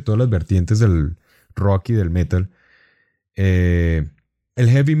 yo creo que todas las vertientes del rock y del metal, el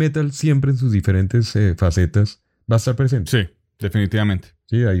heavy metal siempre en sus diferentes facetas va a estar presente. Sí, definitivamente.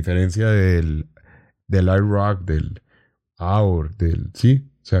 Sí, a diferencia del light rock, del hour, sí.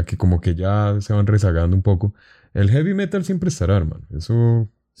 O sea, que como que ya se van rezagando un poco. El heavy metal siempre estará, hermano. Eso...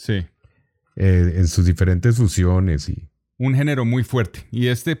 Sí. en sus diferentes fusiones y... Un género muy fuerte. Y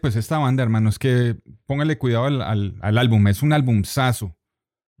pues esta banda, hermano, es que póngale cuidado al álbum. Es un albumzazo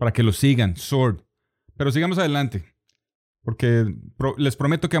para que lo sigan, Sword. Pero sigamos adelante, porque les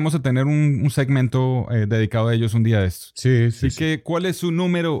prometo que vamos a tener un segmento dedicado a ellos un día de estos. Sí. Así que, ¿cuál es su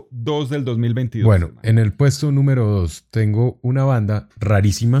número 2 del 2022? Bueno, hermano? en el puesto número 2 tengo una banda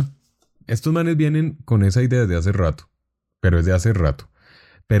rarísima. Estos manes vienen con esa idea de hace rato, pero es de hace rato.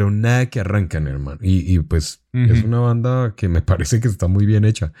 Pero nada que arrancan, hermano. Y pues es una banda que me parece que está muy bien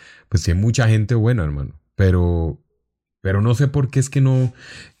hecha. Pues tiene mucha gente buena, hermano. Pero no sé por qué es que no...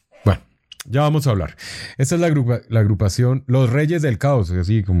 Bueno, ya vamos a hablar. Esta es la agrupación Los Reyes del Caos,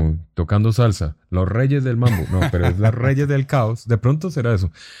 así como tocando salsa. Los Reyes del Mambo. No, pero es Los Reyes del Caos. De pronto será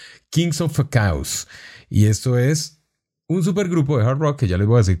eso. Kings of Chaos. Y esto es un supergrupo de hard rock, que ya les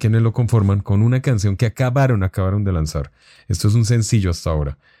voy a decir quiénes lo conforman, con una canción que acabaron de lanzar. Esto es un sencillo hasta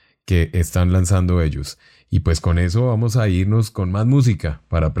ahora que están lanzando ellos. Y pues con eso vamos a irnos con más música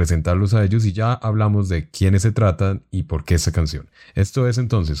para presentarlos a ellos y ya hablamos de quiénes se tratan y por qué esta canción. Esto es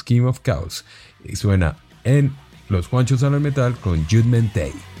entonces King of Chaos y suena en Los Juanchos al Metal con Judgment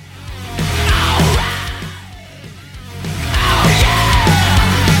Day.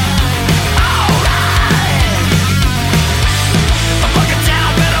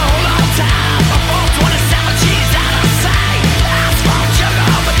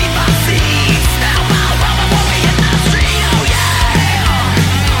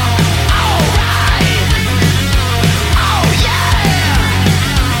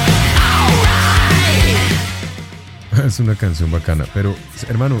 Es una canción bacana, pero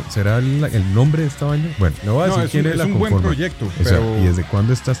hermano, ¿será el nombre de esta vaina? Bueno, le voy a decir quién es la conforma. Es un buen proyecto, o sea, ¿y desde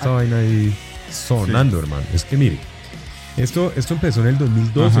cuándo está esta vaina ahí sonando, sí, hermano? Es que mire, esto empezó en el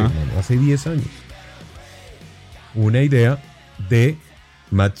 2012, hermano, hace 10 años. Una idea de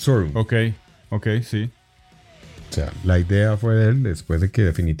Matt Sorum. Ok, sí. O sea, la idea fue de él después de que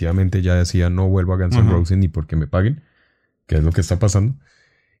definitivamente ya decía no vuelvo a Guns N' Roses ni porque me paguen, que es lo que está pasando.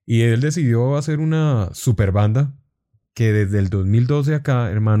 Y él decidió hacer una super banda que desde el 2012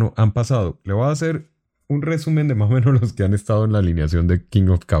 acá, hermano, han pasado. Le voy a hacer un resumen de más o menos los que han estado en la alineación de King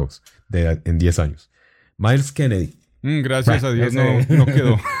of Chaos en 10 años. Miles Kennedy. Gracias a Dios no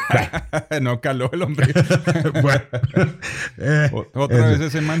quedó. No caló el hombre. Bueno, ¿Otra vez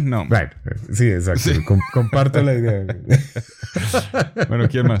ese man? No. Bueno, sí, exacto. Sí. Comparto la idea. Bueno,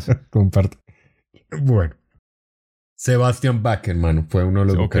 ¿quién más? Comparto. Bueno. Sebastian Bach, hermano, fue uno de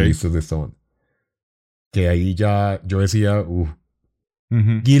los vocalistas de esta banda. Que ahí ya yo decía,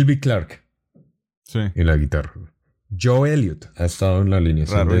 Gilby Clarke, sí, en la guitarra. Joe Elliott ha estado en la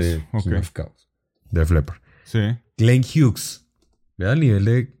alineación de King of Chaos, de Flipper. Sí. Glenn Hughes, vea el nivel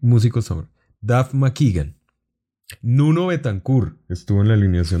de músicos ahora. Duff McKagan. Nuno Betancourt estuvo en la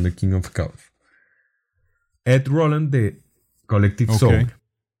alineación de King of Chaos. Ed Roland de Collective Soul.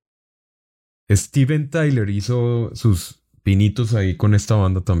 Steven Tyler hizo sus pinitos ahí con esta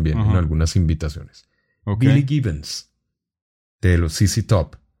banda también en algunas invitaciones. Billy Gibbons de los CC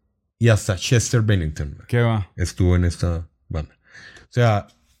Top y hasta Chester Bennington. ¿Qué va? Estuvo en esta banda. O sea,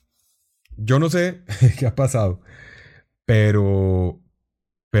 yo no sé qué ha pasado, pero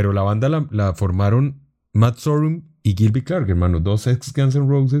la banda la formaron Matt Sorum y Gilby Clarke, hermano, dos ex Guns N'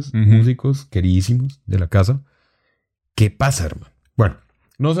 Roses, músicos queridísimos de la casa. ¿Qué pasa, hermano? Bueno,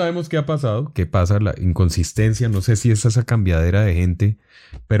 no sabemos qué ha pasado, qué pasa, la inconsistencia, no sé si es esa cambiadera de gente,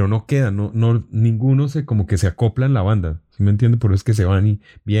 pero no queda, ninguno como que se acopla en la banda, ¿sí me entiende? Por eso es que se van y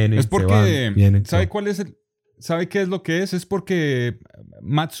vienen, es porque, se van, vienen. ¿Sabe qué es lo que es? Es porque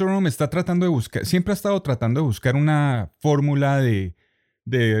Matt Sorum está tratando de buscar, siempre ha estado tratando de buscar una fórmula de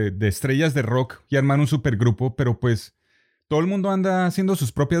estrellas de rock y armar un supergrupo, pero pues todo el mundo anda haciendo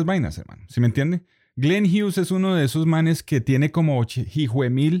sus propias vainas, hermano, ¿sí me entiende? Glenn Hughes es uno de esos manes que tiene como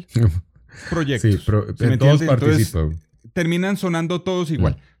hijuemil proyectos. Sí, pero en todos participan. Terminan sonando todos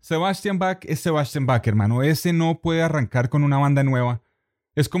igual. Sebastian Bach es Sebastian Bach, hermano. Ese no puede arrancar con una banda nueva.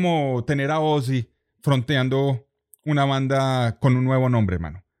 Es como tener a Ozzy fronteando una banda con un nuevo nombre,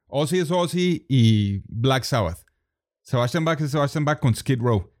 hermano. Ozzy es Ozzy y Black Sabbath. Sebastian Bach es Sebastian Bach con Skid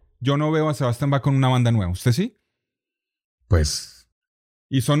Row. Yo no veo a Sebastian Bach con una banda nueva. ¿Usted sí? Pues...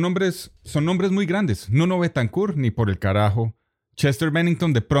 Y son nombres muy grandes. Nuno Betancourt, ni por el carajo. Chester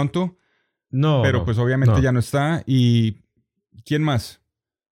Bennington de pronto. No. Pero pues obviamente ya no está. ¿Y quién más?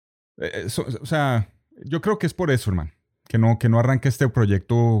 O sea, yo creo que es por eso, hermano. Que no arranque este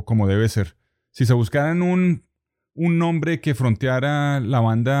proyecto como debe ser. Si se buscaran un nombre que fronteara la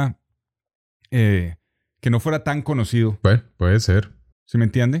banda que no fuera tan conocido. Bueno, puede ser. ¿Sí me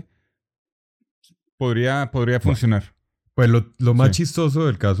entiende? Podría funcionar. Pues lo más chistoso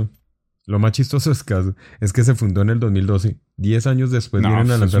del caso, Lo más chistoso es que se fundó en el 2012. 10 años después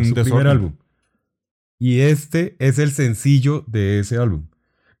vienen a lanzar su primer álbum. Y este es el sencillo de ese álbum.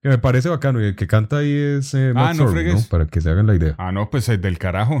 Que me parece bacano. Y el que canta ahí es Matt Sorum, ¿no? Para que se hagan la idea. Ah, no, pues es del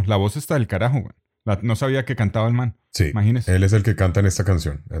carajo. La voz está del carajo, güey. No sabía que cantaba el man. Sí, imagínese. Él es el que canta en esta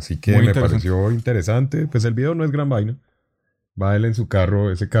canción. Así que me pareció interesante. Pues el video no es gran vaina. Va él en su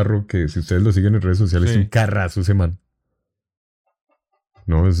carro. Ese carro que si ustedes lo siguen en redes sociales es un carrazo ese man.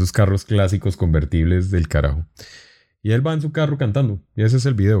 No, esos carros clásicos convertibles del carajo. Y él va en su carro cantando. Y ese es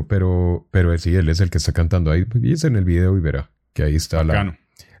el video. Pero sí, él es el que está cantando ahí. Y es en el video y verá que ahí está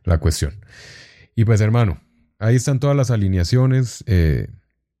la cuestión. Y pues hermano, ahí están todas las alineaciones de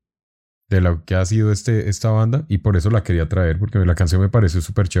lo que ha sido esta banda. Y por eso la quería traer. Porque la canción me pareció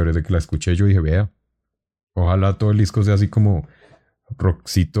súper chévere. Desde que la escuché yo dije, vea. Ojalá todo el disco sea así como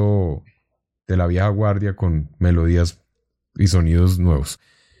rockcito de la vieja guardia con melodías y sonidos nuevos.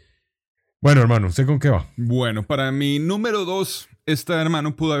 Bueno, hermano, ¿usted con qué va? Bueno, para mi número 2, esta,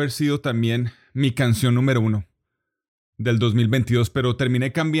 hermano, pudo haber sido también mi canción número 1 del 2022, pero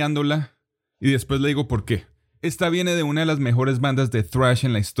terminé cambiándola y después le digo por qué. Esta viene de una de las mejores bandas de thrash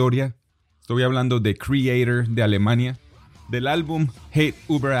en la historia. Estoy hablando de Creator de Alemania, del álbum Hate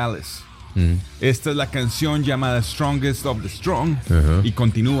Über Alles. Esta es la canción llamada Strongest of the Strong y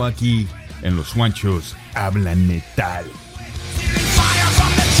continúa aquí en Los Juanchos Hablan Metal.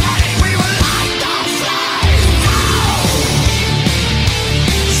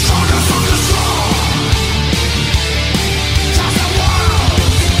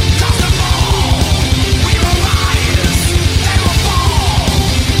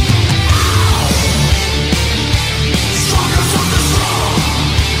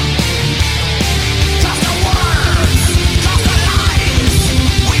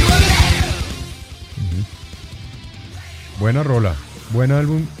 Buena rola, buen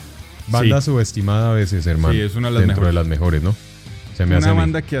álbum, banda subestimada a veces, hermano. Sí, es una de las dentro mejores. De las mejores, ¿no? Una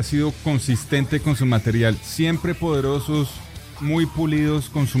banda que ha sido consistente con su material, siempre poderosos, muy pulidos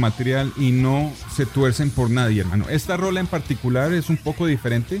con su material y no se tuercen por nadie, hermano. Esta rola en particular es un poco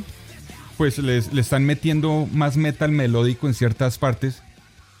diferente, pues le están metiendo más metal melódico en ciertas partes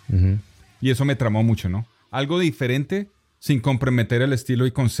y eso me tramó mucho, ¿no? Algo diferente sin comprometer el estilo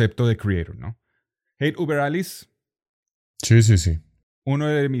y concepto de Creator, ¿no? Hate Über Alles. Sí. Uno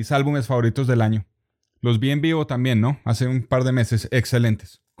de mis álbumes favoritos del año. Los vi en vivo también, ¿no? Hace un par de meses,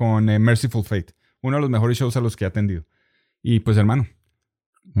 excelentes, con Merciful Fate. Uno de los mejores shows a los que he atendido. Y pues, hermano,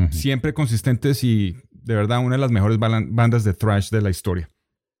 siempre consistentes y de verdad una de las mejores bandas de thrash de la historia.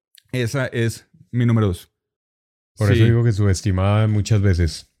 Esa es mi número 2. Por eso digo que subestimada muchas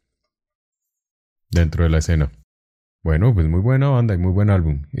veces dentro de la escena. Bueno, pues muy buena banda y muy buen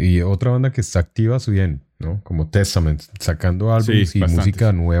álbum. Y otra banda que está activa su bien, ¿no? Como Testament, sacando álbumes y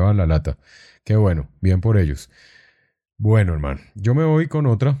música nueva a la lata. Qué bueno, bien por ellos. Bueno, hermano, yo me voy con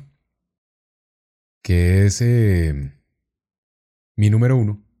otra que es mi número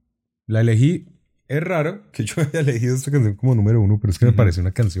 1. La elegí, es raro que yo haya elegido esta canción como número 1, pero es que me parece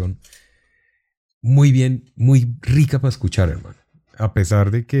una canción muy bien, muy rica para escuchar, hermano. A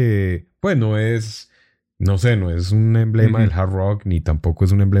pesar de que, pues no es un emblema del hard rock, ni tampoco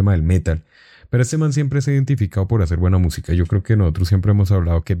es un emblema del metal. Pero este man siempre se ha identificado por hacer buena música. Yo creo que nosotros siempre hemos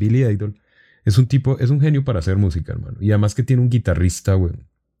hablado que Billy Idol es un genio para hacer música, hermano. Y además que tiene un guitarrista, güey.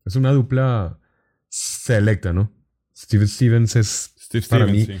 Es una dupla selecta, ¿no? Steve Stevens es, para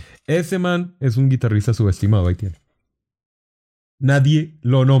mí, ese man es un guitarrista subestimado, ahí tiene. Nadie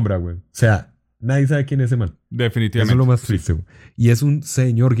lo nombra, güey. O sea, nadie sabe quién es ese man. Definitivamente. Eso es lo más triste, güey. Y es un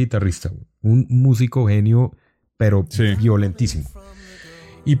señor guitarrista, güey. Un músico genio, pero violentísimo.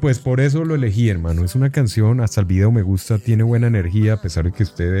 Y pues por eso lo elegí, hermano. Es una canción, hasta el video me gusta, tiene buena energía, a pesar de que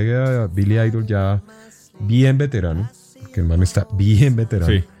usted vea a Billy Idol ya bien veterano. Porque el man está bien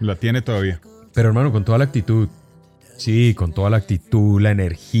veterano. Sí, la tiene todavía. Pero hermano, con toda la actitud. Sí, con toda la actitud, la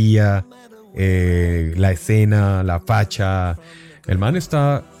energía, la escena, la facha. El man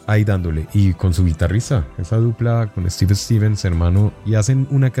está ahí dándole. Y con su guitarrista, esa dupla con Steve Stevens, hermano. Y hacen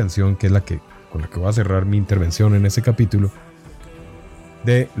una canción que es con la que voy a cerrar mi intervención en este capítulo.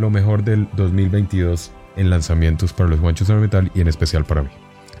 De lo mejor del 2022 en lanzamientos para los Juanchos Hablan Metal y en especial para mí.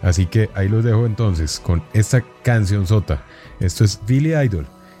 Así que ahí los dejo entonces con esta cancionzota. Esto es Billy Idol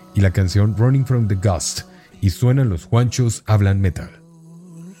y la canción Running from the Ghost. Y suenan los Juanchos Hablan Metal.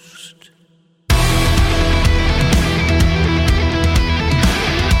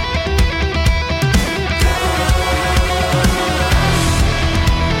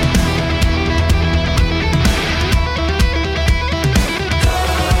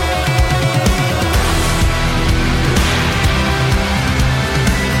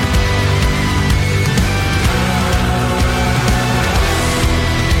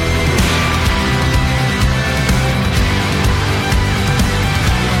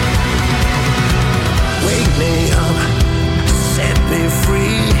 love set me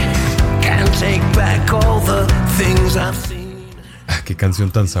free. Can't take back all the things I've seen. Qué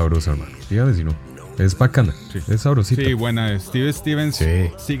canción tan sabrosa, hermano. Dígame si no. Es bacana, Sí. es sabrosita. Sí, buena. Steve Stevens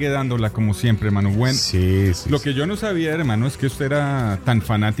Sí. sigue dándola como siempre, hermano. Bueno, Sí. lo que yo no sabía, hermano, es que usted era tan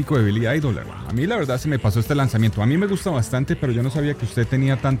fanático de Billy Idol, hermano. A mí la verdad se me pasó este lanzamiento. A mí me gusta bastante, pero yo no sabía que usted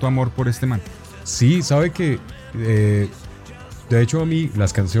tenía tanto amor por este man. Sí, sabe que de hecho a mí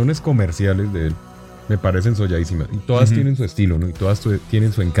las canciones comerciales de él me parecen solladísimas y todas tienen su estilo, ¿no? Y todas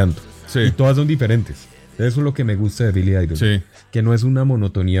tienen su encanto. Sí. Y todas son diferentes. Eso es lo que me gusta de Billy Idol. Sí. Que no es una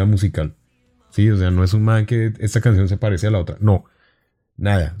monotonía musical. Sí, o sea, no es un man que esta canción se parece a la otra. No,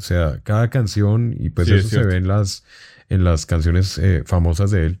 nada. O sea, cada canción, y pues Sí, eso es se cierto. ve en las canciones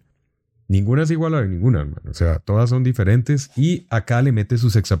famosas de él. Ninguna es igual a ninguna, hermano. O sea, todas son diferentes y acá le mete su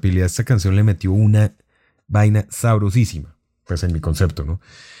sexapilidad. Esta canción le metió una vaina sabrosísima, pues en mi concepto, ¿no?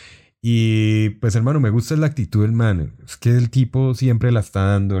 Y pues, hermano, me gusta la actitud del man. Es que el tipo siempre la está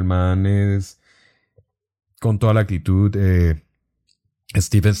dando. El man es con toda la actitud.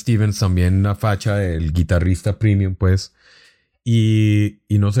 Stephen Stevens también la facha del guitarrista premium, pues. Y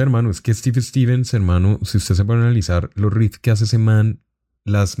no sé, hermano, es que Stephen Stevens, hermano, si usted se pone a analizar los riffs que hace ese man,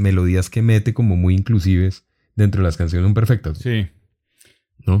 las melodías que mete como muy inclusives dentro de las canciones son perfectas. Sí.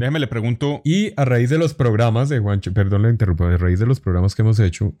 ¿No? Déjame le pregunto. Y a raíz de los programas de Juancho, perdón la interrumpo, a raíz de los programas que hemos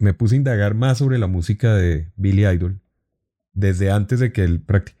hecho, me puse a indagar más sobre la música de Billy Idol desde antes de que él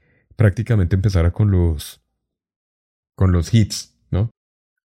prácticamente empezara con los hits, ¿no?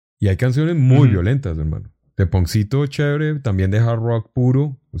 Y hay canciones muy violentas, hermano. De punkcito chévere, también de hard rock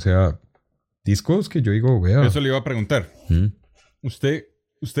puro. O sea, discos que yo digo, wea. Eso le iba a preguntar. ¿Usted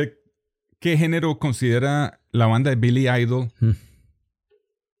qué género considera la banda de Billy Idol?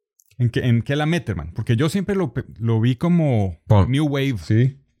 ¿En qué la mete, hermano? Porque yo siempre lo vi como Punk. New Wave,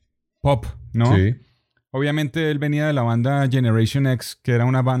 Sí, pop, ¿no? sí, Obviamente él venía de la banda Generation X, que era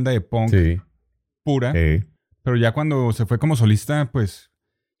una banda de punk sí. pura. Pero ya cuando se fue como solista, pues...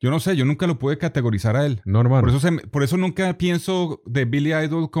 Yo no sé, yo nunca lo pude categorizar a él. No, hermano. Por eso nunca pienso de Billy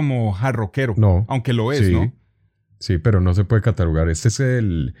Idol como hard rockero. No. Aunque lo es, Sí. ¿no? Sí, pero no se puede catalogar. Este es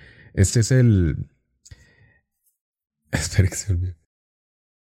el... Espera que se olvidó.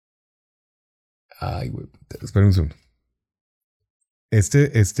 Ay, güey. Espera un segundo.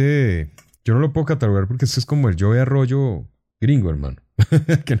 Yo no lo puedo catalogar porque este es como el Joey Arroyo gringo, hermano.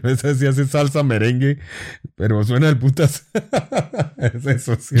 Que no es así, hace salsa, merengue, pero suena del putas. Es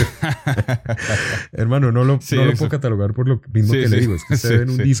eso, sí. Hermano, no lo puedo catalogar por lo mismo que le digo. Es que se ve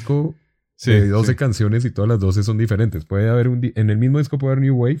en un disco de 12 canciones y todas las 12 son diferentes. Puede haber en el mismo disco puede haber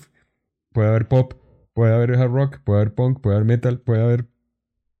New Wave, puede haber pop, puede haber hard rock, puede haber punk, puede haber metal, puede haber...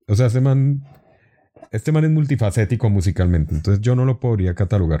 O sea, este man es multifacético musicalmente. Entonces yo no lo podría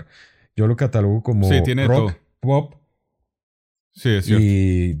catalogar. Yo lo catalogo como tiene rock, todo. pop, Sí, es cierto.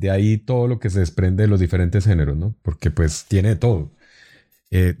 y de ahí todo lo que se desprende de los diferentes géneros, ¿no? Porque pues tiene de todo.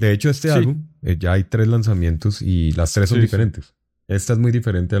 De hecho, este álbum ya hay 3 lanzamientos y las 3 son diferentes. Esta es muy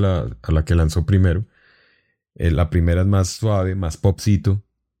diferente a la que lanzó primero. La primera es más suave, más popcito.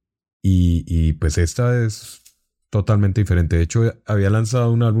 Y pues esta es totalmente diferente. De hecho, había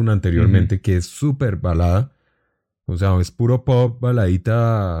lanzado un álbum anteriormente que es súper balada. O sea, es puro pop,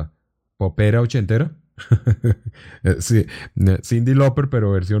 baladita popera ochentera. Sí, Cyndi Lauper,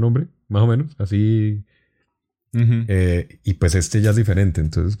 pero versión hombre, más o menos, así. Y pues este ya es diferente.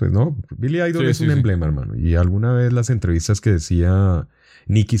 Entonces, pues no, Billy Idol es un emblema, hermano. Y alguna vez las entrevistas que decía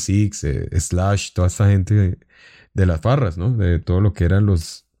Nicky Six, Slash, toda esta gente de las farras, ¿no? De todo lo que eran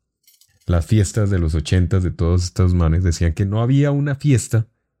las fiestas de los 80s de todos estos manes, decían que no había una fiesta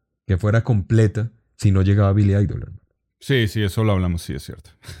que fuera completa si no llegaba Billy Idol, hermano. Sí, eso lo hablamos, sí, es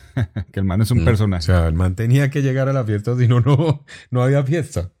cierto. Que el man es un personaje. O sea, el man tenía que llegar a la fiesta, si no había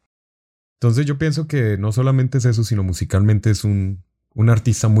fiesta. Entonces yo pienso que no solamente es eso, sino musicalmente es un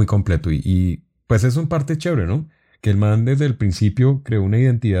artista muy completo. Y pues eso en parte chévere, ¿no? Que el man desde el principio creó una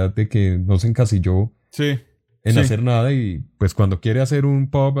identidad de que no se encasilló en hacer nada. Y pues cuando quiere hacer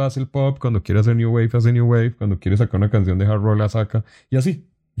un pop, hace el pop. Cuando quiere hacer New Wave, hace New Wave. Cuando quiere sacar una canción de hard rock, la saca. Y así.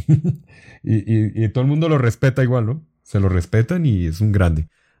 y todo el mundo lo respeta igual, ¿no? Se lo respetan y es un grande.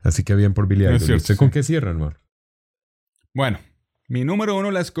 Así que bien por Billy Idol. Cierto, ¿Usted con qué cierra, hermano? Bueno, mi número 1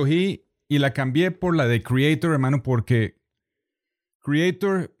 la escogí y la cambié por la de Creator, hermano, porque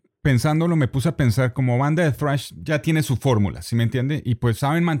Creator, pensándolo, me puse a pensar, como banda de thrash ya tiene su fórmula, ¿sí me entiende? Y pues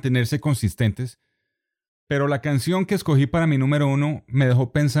saben mantenerse consistentes. Pero la canción que escogí para mi número 1 me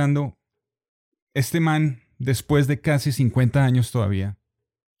dejó pensando, este man, después de casi 50 años todavía,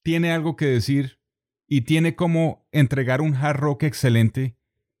 tiene algo que decir y tiene como entregar un hard rock excelente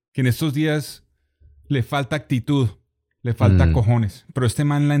que en estos días le falta actitud, le falta cojones. Pero este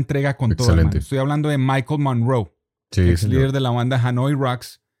man la entrega con todo, man. Estoy hablando de Michael Monroe, ex líder de la banda Hanoi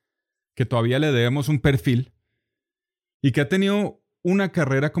Rocks, que todavía le debemos un perfil y que ha tenido una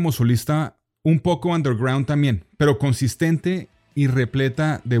carrera como solista un poco underground también, pero consistente y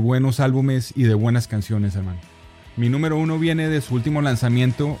repleta de buenos álbumes y de buenas canciones, hermano. Mi número 1 viene de su último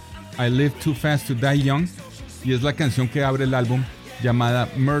lanzamiento, I Live Too Fast to Die Young, y es la canción que abre el álbum llamada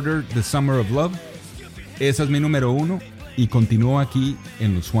Murder the Summer of Love. Esa es mi número 1 y continúo aquí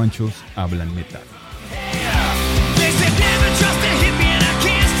en Los Juanchos Hablan Metal.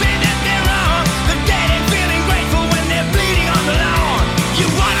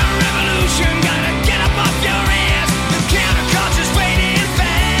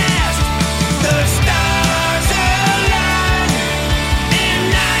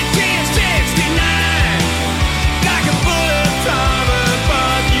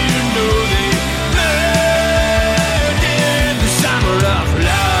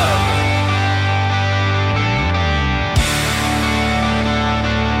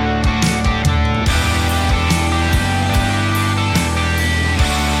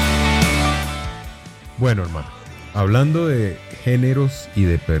 Bueno, hermano, hablando de géneros y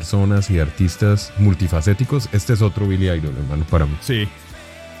de personas y artistas multifacéticos, este es otro Billy Idol, hermano, para mí. Sí,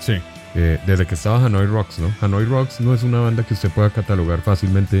 sí. Desde que estaba Hanoi Rocks, ¿no? Hanoi Rocks no es una banda que usted pueda catalogar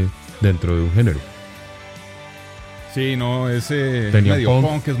fácilmente dentro de un género. Sí, no, es tenía medio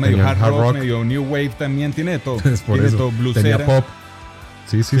punk, es medio hard rock, medio new wave también, tiene de todo. Es por tiene eso. todo, bluesera. Tenía pop.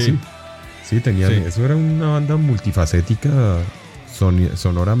 Sí, tenía. Sí. Eso era una banda multifacética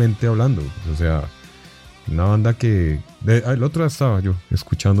sonoramente hablando. O sea, una banda que... el otro día estaba yo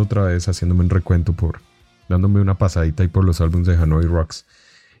escuchando otra vez, haciéndome un recuento dándome una pasadita ahí por los álbumes de Hanoi Rocks.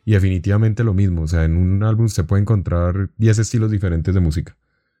 Y definitivamente lo mismo. O sea, en un álbum se puede encontrar 10 estilos diferentes de música.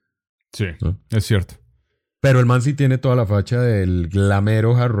 Sí, ¿no? Es cierto. Pero el man sí tiene toda la facha del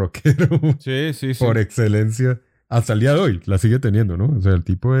glamero hard rockero. Sí. Por excelencia. Hasta el día de hoy la sigue teniendo, ¿no? O sea, el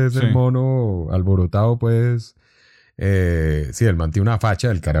tipo es el mono alborotado, pues. Sí, el man tiene una facha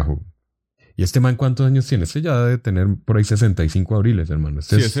del carajo. ¿Y este man cuántos años tiene? Este ya debe tener por ahí 65 abriles, hermano.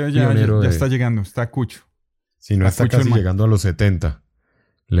 Este sí, ese ya está llegando, está cucho. Si no, está casi llegando a los 70.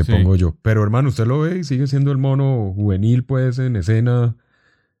 Le pongo yo. Pero, hermano, usted lo ve y sigue siendo el mono juvenil, pues, en escena,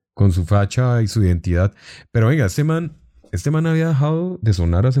 con su facha y su identidad. Pero venga, este man había dejado de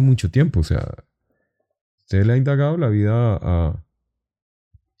sonar hace mucho tiempo. O sea, ¿usted le ha indagado la vida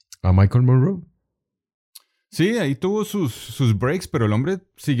a Michael Monroe? Sí, ahí tuvo sus breaks, pero el hombre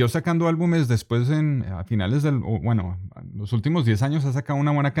siguió sacando álbumes después a finales los últimos 10 años ha sacado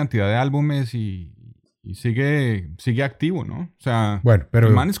una buena cantidad de álbumes y sigue activo, ¿no? O sea, bueno, pero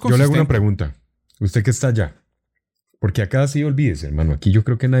el man es yo le hago una pregunta. Usted que está allá, porque acá sí olvídese, hermano, aquí yo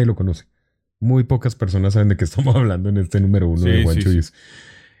creo que nadie lo conoce. Muy pocas personas saben de qué estamos hablando en este número 1 de Juanchos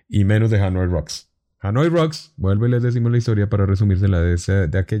y menos de Hanoi Rocks. Hanoi Rocks, vuelvo y les decimos la historia para resumírsela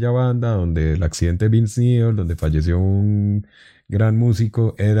de aquella banda donde el accidente de Vince Neil, donde falleció un gran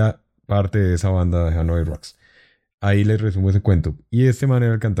músico, era parte de esa banda de Hanoi Rocks. Ahí les resumo ese cuento. Y este man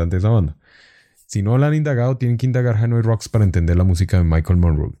era el cantante de esa banda. Si no la han indagado, tienen que indagar Hanoi Rocks para entender la música de Michael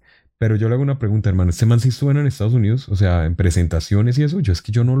Monroe. Pero yo le hago una pregunta, hermano. ¿Este man sí suena en Estados Unidos? O sea, en presentaciones y eso. Yo es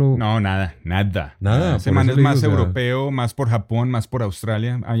que yo no lo... No, nada. Ese man es más europeo, más por Japón, más por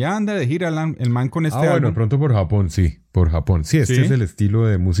Australia. Allá anda de gira el man con este álbum. Bueno, pronto por Japón, sí. Por Japón. Sí, este es el estilo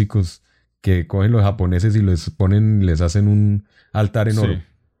de músicos que cogen los japoneses y les hacen un altar en oro.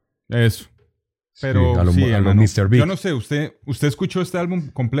 Eso. Pero a lo Mr. Big. Yo no sé, ¿usted escuchó este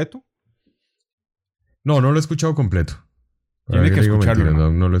álbum completo? No lo he escuchado completo. Tiene que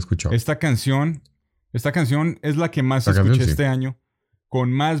escucharlo. No lo he escuchado. Esta canción es la que más escuché este año,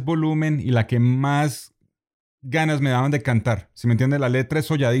 con más volumen y la que más ganas me daban de cantar. Si me entiende, la letra es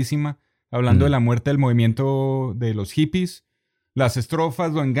solladísima, hablando de la muerte del movimiento de los hippies. Las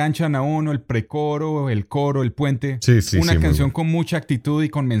estrofas lo enganchan a uno, el precoro, el coro, el puente. Una canción con mucha actitud y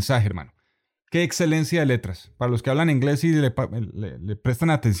con mensaje, hermano. Qué excelencia de letras. Para los que hablan inglés y le prestan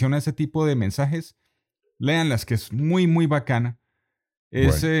atención a ese tipo de mensajes, léanlas, que es muy, muy bacana.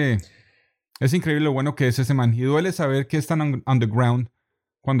 Es increíble lo bueno que es ese man. Y duele saber que es tan underground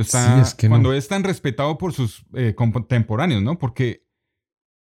cuando es tan respetado por sus contemporáneos, ¿no? Porque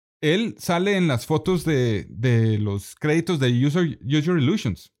él sale en las fotos de los créditos de Use Your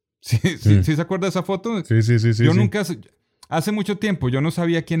Illusions. ¿Sí se acuerda de esa foto? Sí. Yo nunca... Hace mucho tiempo yo no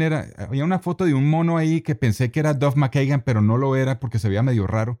sabía quién era. Había una foto de un mono ahí que pensé que era Duff McKagan, pero no lo era porque se veía medio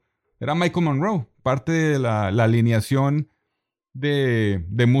raro. Era Michael Monroe, parte de la alineación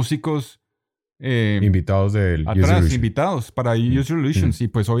de músicos invitados del atrás, invitados para Use Your Illusions. Y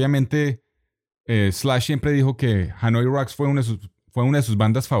pues obviamente Slash siempre dijo que Hanoi Rocks fue una de sus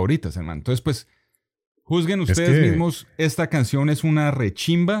bandas favoritas, hermano. Entonces, pues, juzguen ustedes mismos. Esta canción es una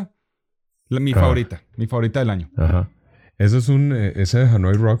rechimba. Mi favorita del año. Ajá. Eso es ese de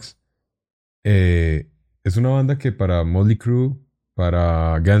Hanoi Rocks. Es una banda que para Motley Crue,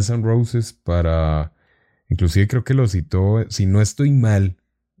 para Guns N' Roses, inclusive creo que lo citó, si no estoy mal,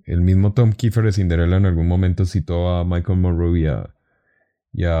 el mismo Tom Kiefer de Cinderella en algún momento citó a Michael Monroe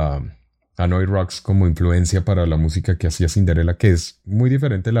y a Hanoi Rocks como influencia para la música que hacía Cinderella, que es muy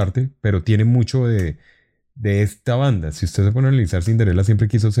diferente el arte, pero tiene mucho de esta banda. Si usted se pone a analizar, Cinderella siempre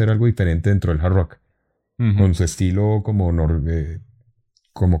quiso hacer algo diferente dentro del hard rock, con su estilo como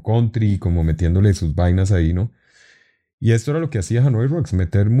country, como metiéndole sus vainas ahí, ¿no? Y esto era lo que hacía Hanoi Rocks,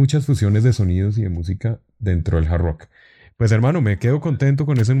 meter muchas fusiones de sonidos y de música dentro del hard rock. Pues hermano, me quedo contento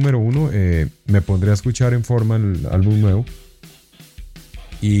con ese número 1. Me pondré a escuchar en forma el álbum nuevo.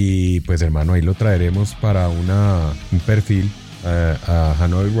 Y pues hermano, ahí lo traeremos para un perfil a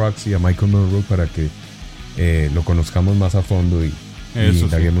Hanoi Rocks y a Michael Monroe para que lo conozcamos más a fondo y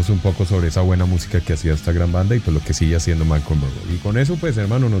indaguemos un poco sobre esa buena música que hacía esta gran banda y pues lo que sigue haciendo Michael Monroe. Y con eso pues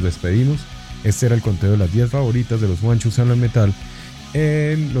hermano, nos despedimos. Este era el conteo de las 10 favoritas de los Juanchos Hablan Metal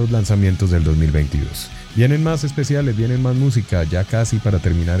en los lanzamientos del 2022. Vienen más especiales, vienen más música, ya casi para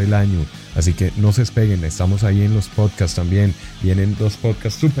terminar el año. Así que no se despeguen, estamos ahí en los podcasts también. Vienen 2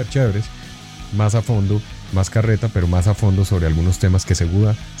 podcasts súper chéveres, más a fondo, más carreta, pero más a fondo sobre algunos temas que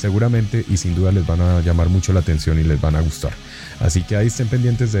seguramente y sin duda les van a llamar mucho la atención y les van a gustar. Así que ahí estén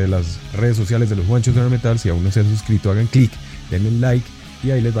pendientes de las redes sociales de los Juanchos Hablan Metal. Si aún no se han suscrito, hagan clic, denle like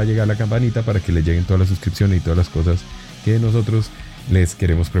y ahí les va a llegar la campanita para que les lleguen todas las suscripciones y todas las cosas que nosotros les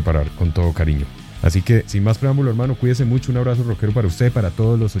queremos preparar con todo cariño. Así que, sin más preámbulo, hermano, cuídese mucho. Un abrazo rockero para usted, para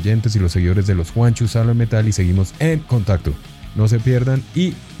todos los oyentes y los seguidores de los Juanchos Hablan Metal. Y seguimos en contacto. No se pierdan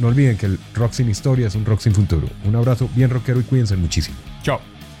y no olviden que el rock sin historia es un rock sin futuro. Un abrazo bien rockero y cuídense muchísimo. Chao.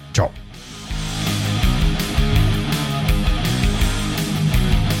 Chao.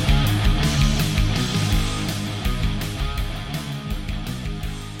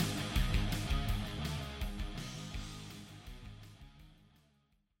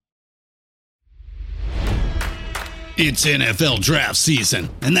 It's NFL draft season,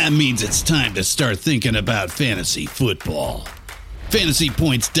 and that means it's time to start thinking about fantasy football.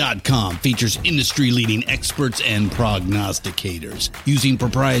 FantasyPoints.com features industry-leading experts and prognosticators using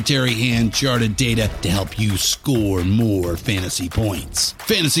proprietary hand-charted data to help you score more fantasy points.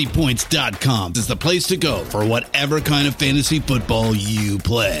 FantasyPoints.com is the place to go for whatever kind of fantasy football you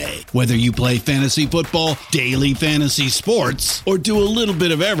play. Whether you play fantasy football, daily fantasy sports, or do a little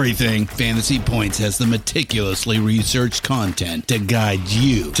bit of everything, Fantasy Points has the meticulously researched content to guide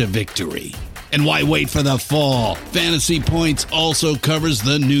you to victory. And why wait for the fall? Fantasy Points also covers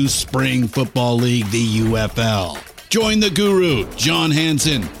the new spring football league, the UFL. Join the guru, John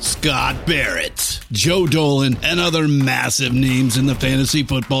Hansen, Scott Barrett, Joe Dolan, and other massive names in the fantasy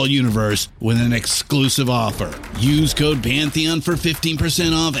football universe with an exclusive offer. Use code Pantheon for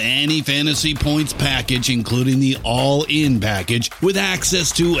 15% off any Fantasy Points package, including the all-in package, with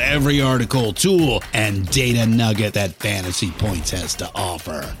access to every article, tool, and data nugget that Fantasy Points has to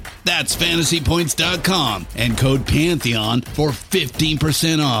offer. That's FantasyPoints.com and code Pantheon for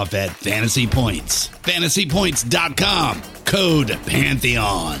 15% off at Fantasy Points. FantasyPoints.com, code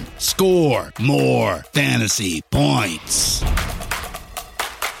Pantheon. Score more fantasy points.